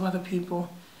hearts of other people.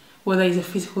 Whether it's a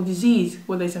physical disease,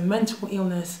 whether it's a mental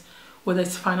illness, whether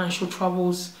it's financial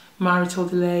troubles, marital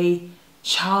delay,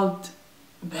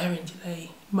 childbearing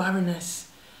delay, barrenness,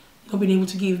 not being able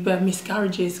to give birth,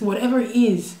 miscarriages, whatever it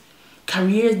is,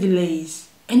 career delays,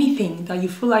 anything that you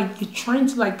feel like you're trying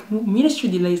to, ministry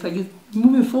delays, like you're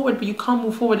moving forward but you can't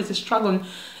move forward, it's a struggle,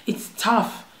 it's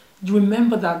tough. You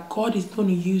remember that God is going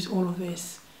to use all of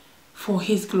this for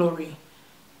His glory,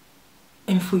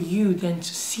 and for you then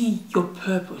to see your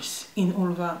purpose in all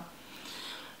of that.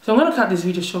 So I'm going to cut this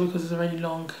video short because it's already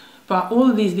long. But all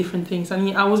of these different things, I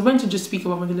mean, I was meant to just speak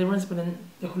about my deliverance, but then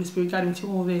the Holy Spirit guided me to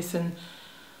all this. And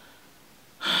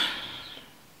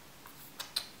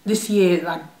this year,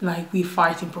 like we're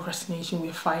fighting procrastination,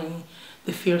 we're fighting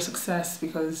the fear of success,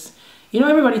 because, you know,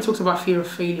 everybody talks about fear of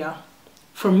failure.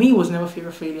 For me, it was never fear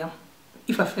of failure.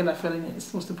 If I fail, I fail in it.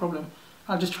 What's the problem?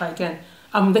 I'll just try again.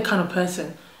 I'm that kind of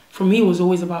person. For me, it was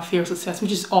always about fear of success,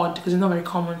 which is odd because it's not very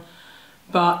common.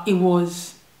 But it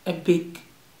was a big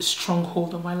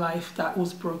stronghold on my life that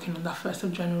was broken on that 1st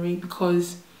of January,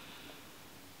 because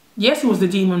yes, it was the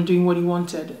demon doing what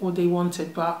they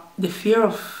wanted, but the fear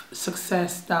of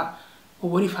success, that,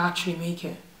 well, what if I actually make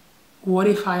it? What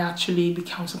if I actually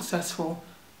become successful?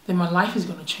 Then my life is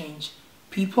going to change.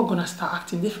 People are going to start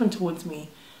acting different towards me,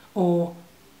 or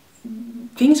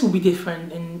things will be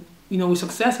different. And, you know, with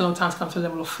success, a lot of times comes to a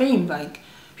level of fame. Like,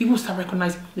 people start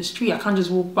recognizing me on the street. I can't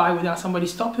just walk by without somebody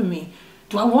stopping me.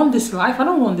 Do I want this life? I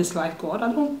don't want this life, God.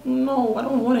 I don't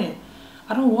want it.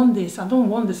 I don't want this. I don't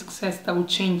want the success that will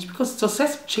change, because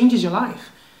success changes your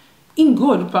life in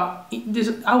good, but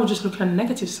I was just looking at the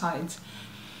negative sides.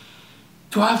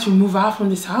 Do I have to move out from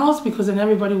this house? Because then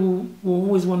everybody will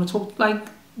always want to talk. Like,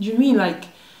 do you mean, like,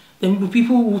 then will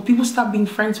people start being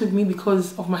friends with me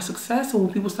because of my success, or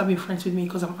will people start being friends with me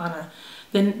because I'm Anna?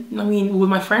 Then, I mean, will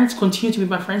my friends continue to be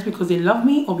my friends because they love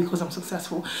me, or because I'm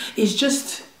successful? It's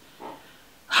just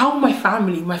how my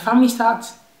family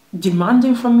starts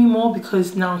demanding from me more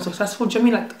because now I'm successful. Do you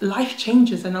know what I mean? Like, life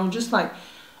changes, and I'm just like,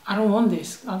 I don't want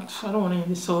this. I don't want any of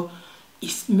this. So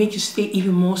it makes you stay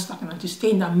even more stagnant. You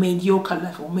stay in that mediocre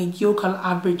level, mediocre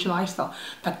average lifestyle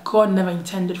that God never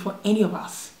intended for any of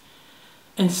us.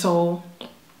 And so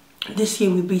this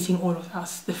year we're beating all of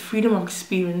us. The freedom of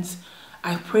experience.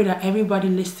 I pray that everybody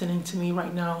listening to me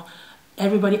right now,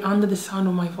 everybody under the sound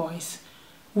of my voice,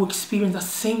 will experience the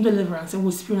same deliverance and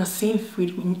will experience the same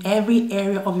freedom in every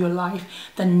area of your life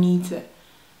that needs it.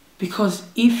 Because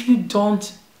if you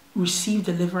don't receive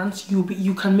deliverance,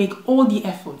 you can make all the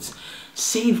efforts,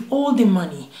 save all the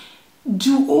money,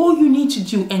 do all you need to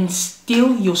do, and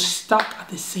still you're stuck at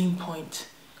the same point.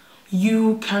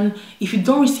 You can, if you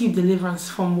don't receive deliverance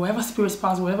from whatever spirit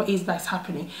spouse, whatever is that's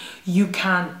happening, you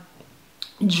can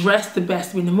dress the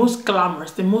best, be the most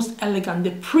glamorous, the most elegant,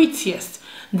 the prettiest,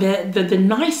 the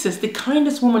nicest, the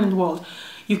kindest woman in the world.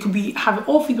 You could have it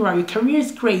all figured out. Your career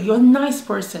is great. You're a nice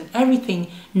person. Everything.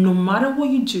 No matter what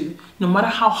you do, no matter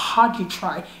how hard you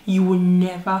try, you will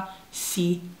never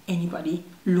see anybody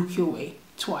look your way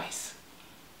twice.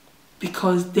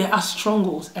 Because there are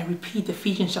strongholds. I repeat,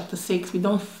 Ephesians chapter 6. We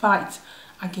don't fight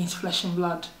against flesh and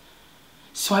blood.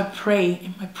 So I pray,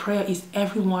 and my prayer is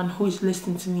everyone who is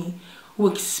listening to me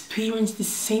will experience the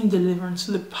same deliverance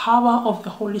through the power of the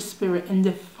Holy Spirit and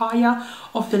the fire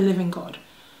of the living God,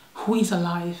 who is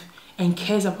alive and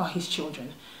cares about His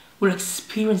children, will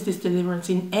experience this deliverance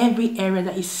in every area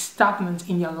that is stagnant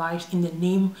in your lives, in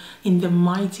the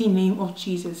mighty name of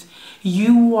Jesus.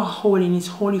 You who are holy and is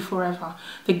holy forever,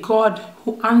 the God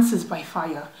who answers by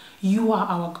fire. You are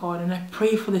our God, and I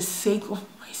pray for the sake of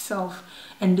myself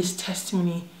and this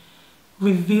testimony.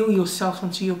 Reveal yourself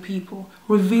unto your people.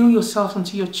 Reveal yourself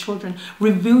unto your children.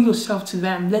 Reveal yourself to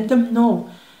them. Let them know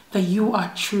that you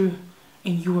are true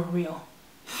and you are real.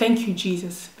 Thank you,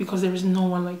 Jesus, because there is no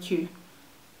one like you.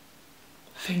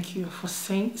 Thank you for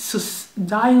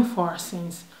dying for our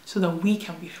sins so that we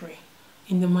can be free.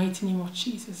 In the mighty name of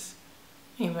Jesus.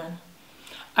 Amen.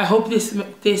 I hope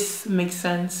this makes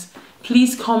sense.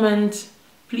 Please comment.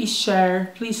 Please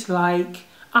share. Please like.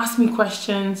 Ask me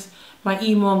questions. My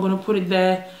email, I'm going to put it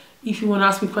there. If you want to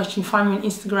ask me a question, find me on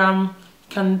Instagram. You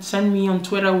can send me on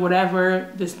Twitter,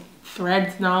 whatever. There's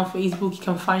threads now, Facebook, you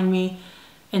can find me.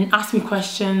 And ask me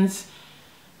questions.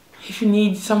 If you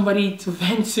need somebody to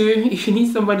vent to, if you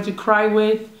need somebody to cry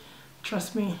with,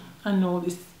 trust me, I know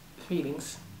these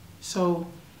feelings. So,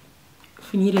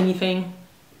 if you need anything,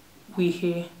 we're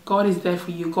here. God is there for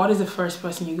you. God is the first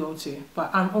person you go to. But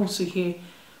I'm also here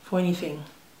for anything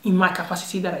in my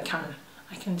capacity that I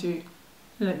can do.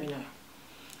 Let me know.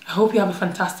 I hope you have a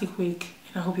fantastic week,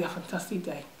 and I hope you have a fantastic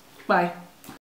day. Bye.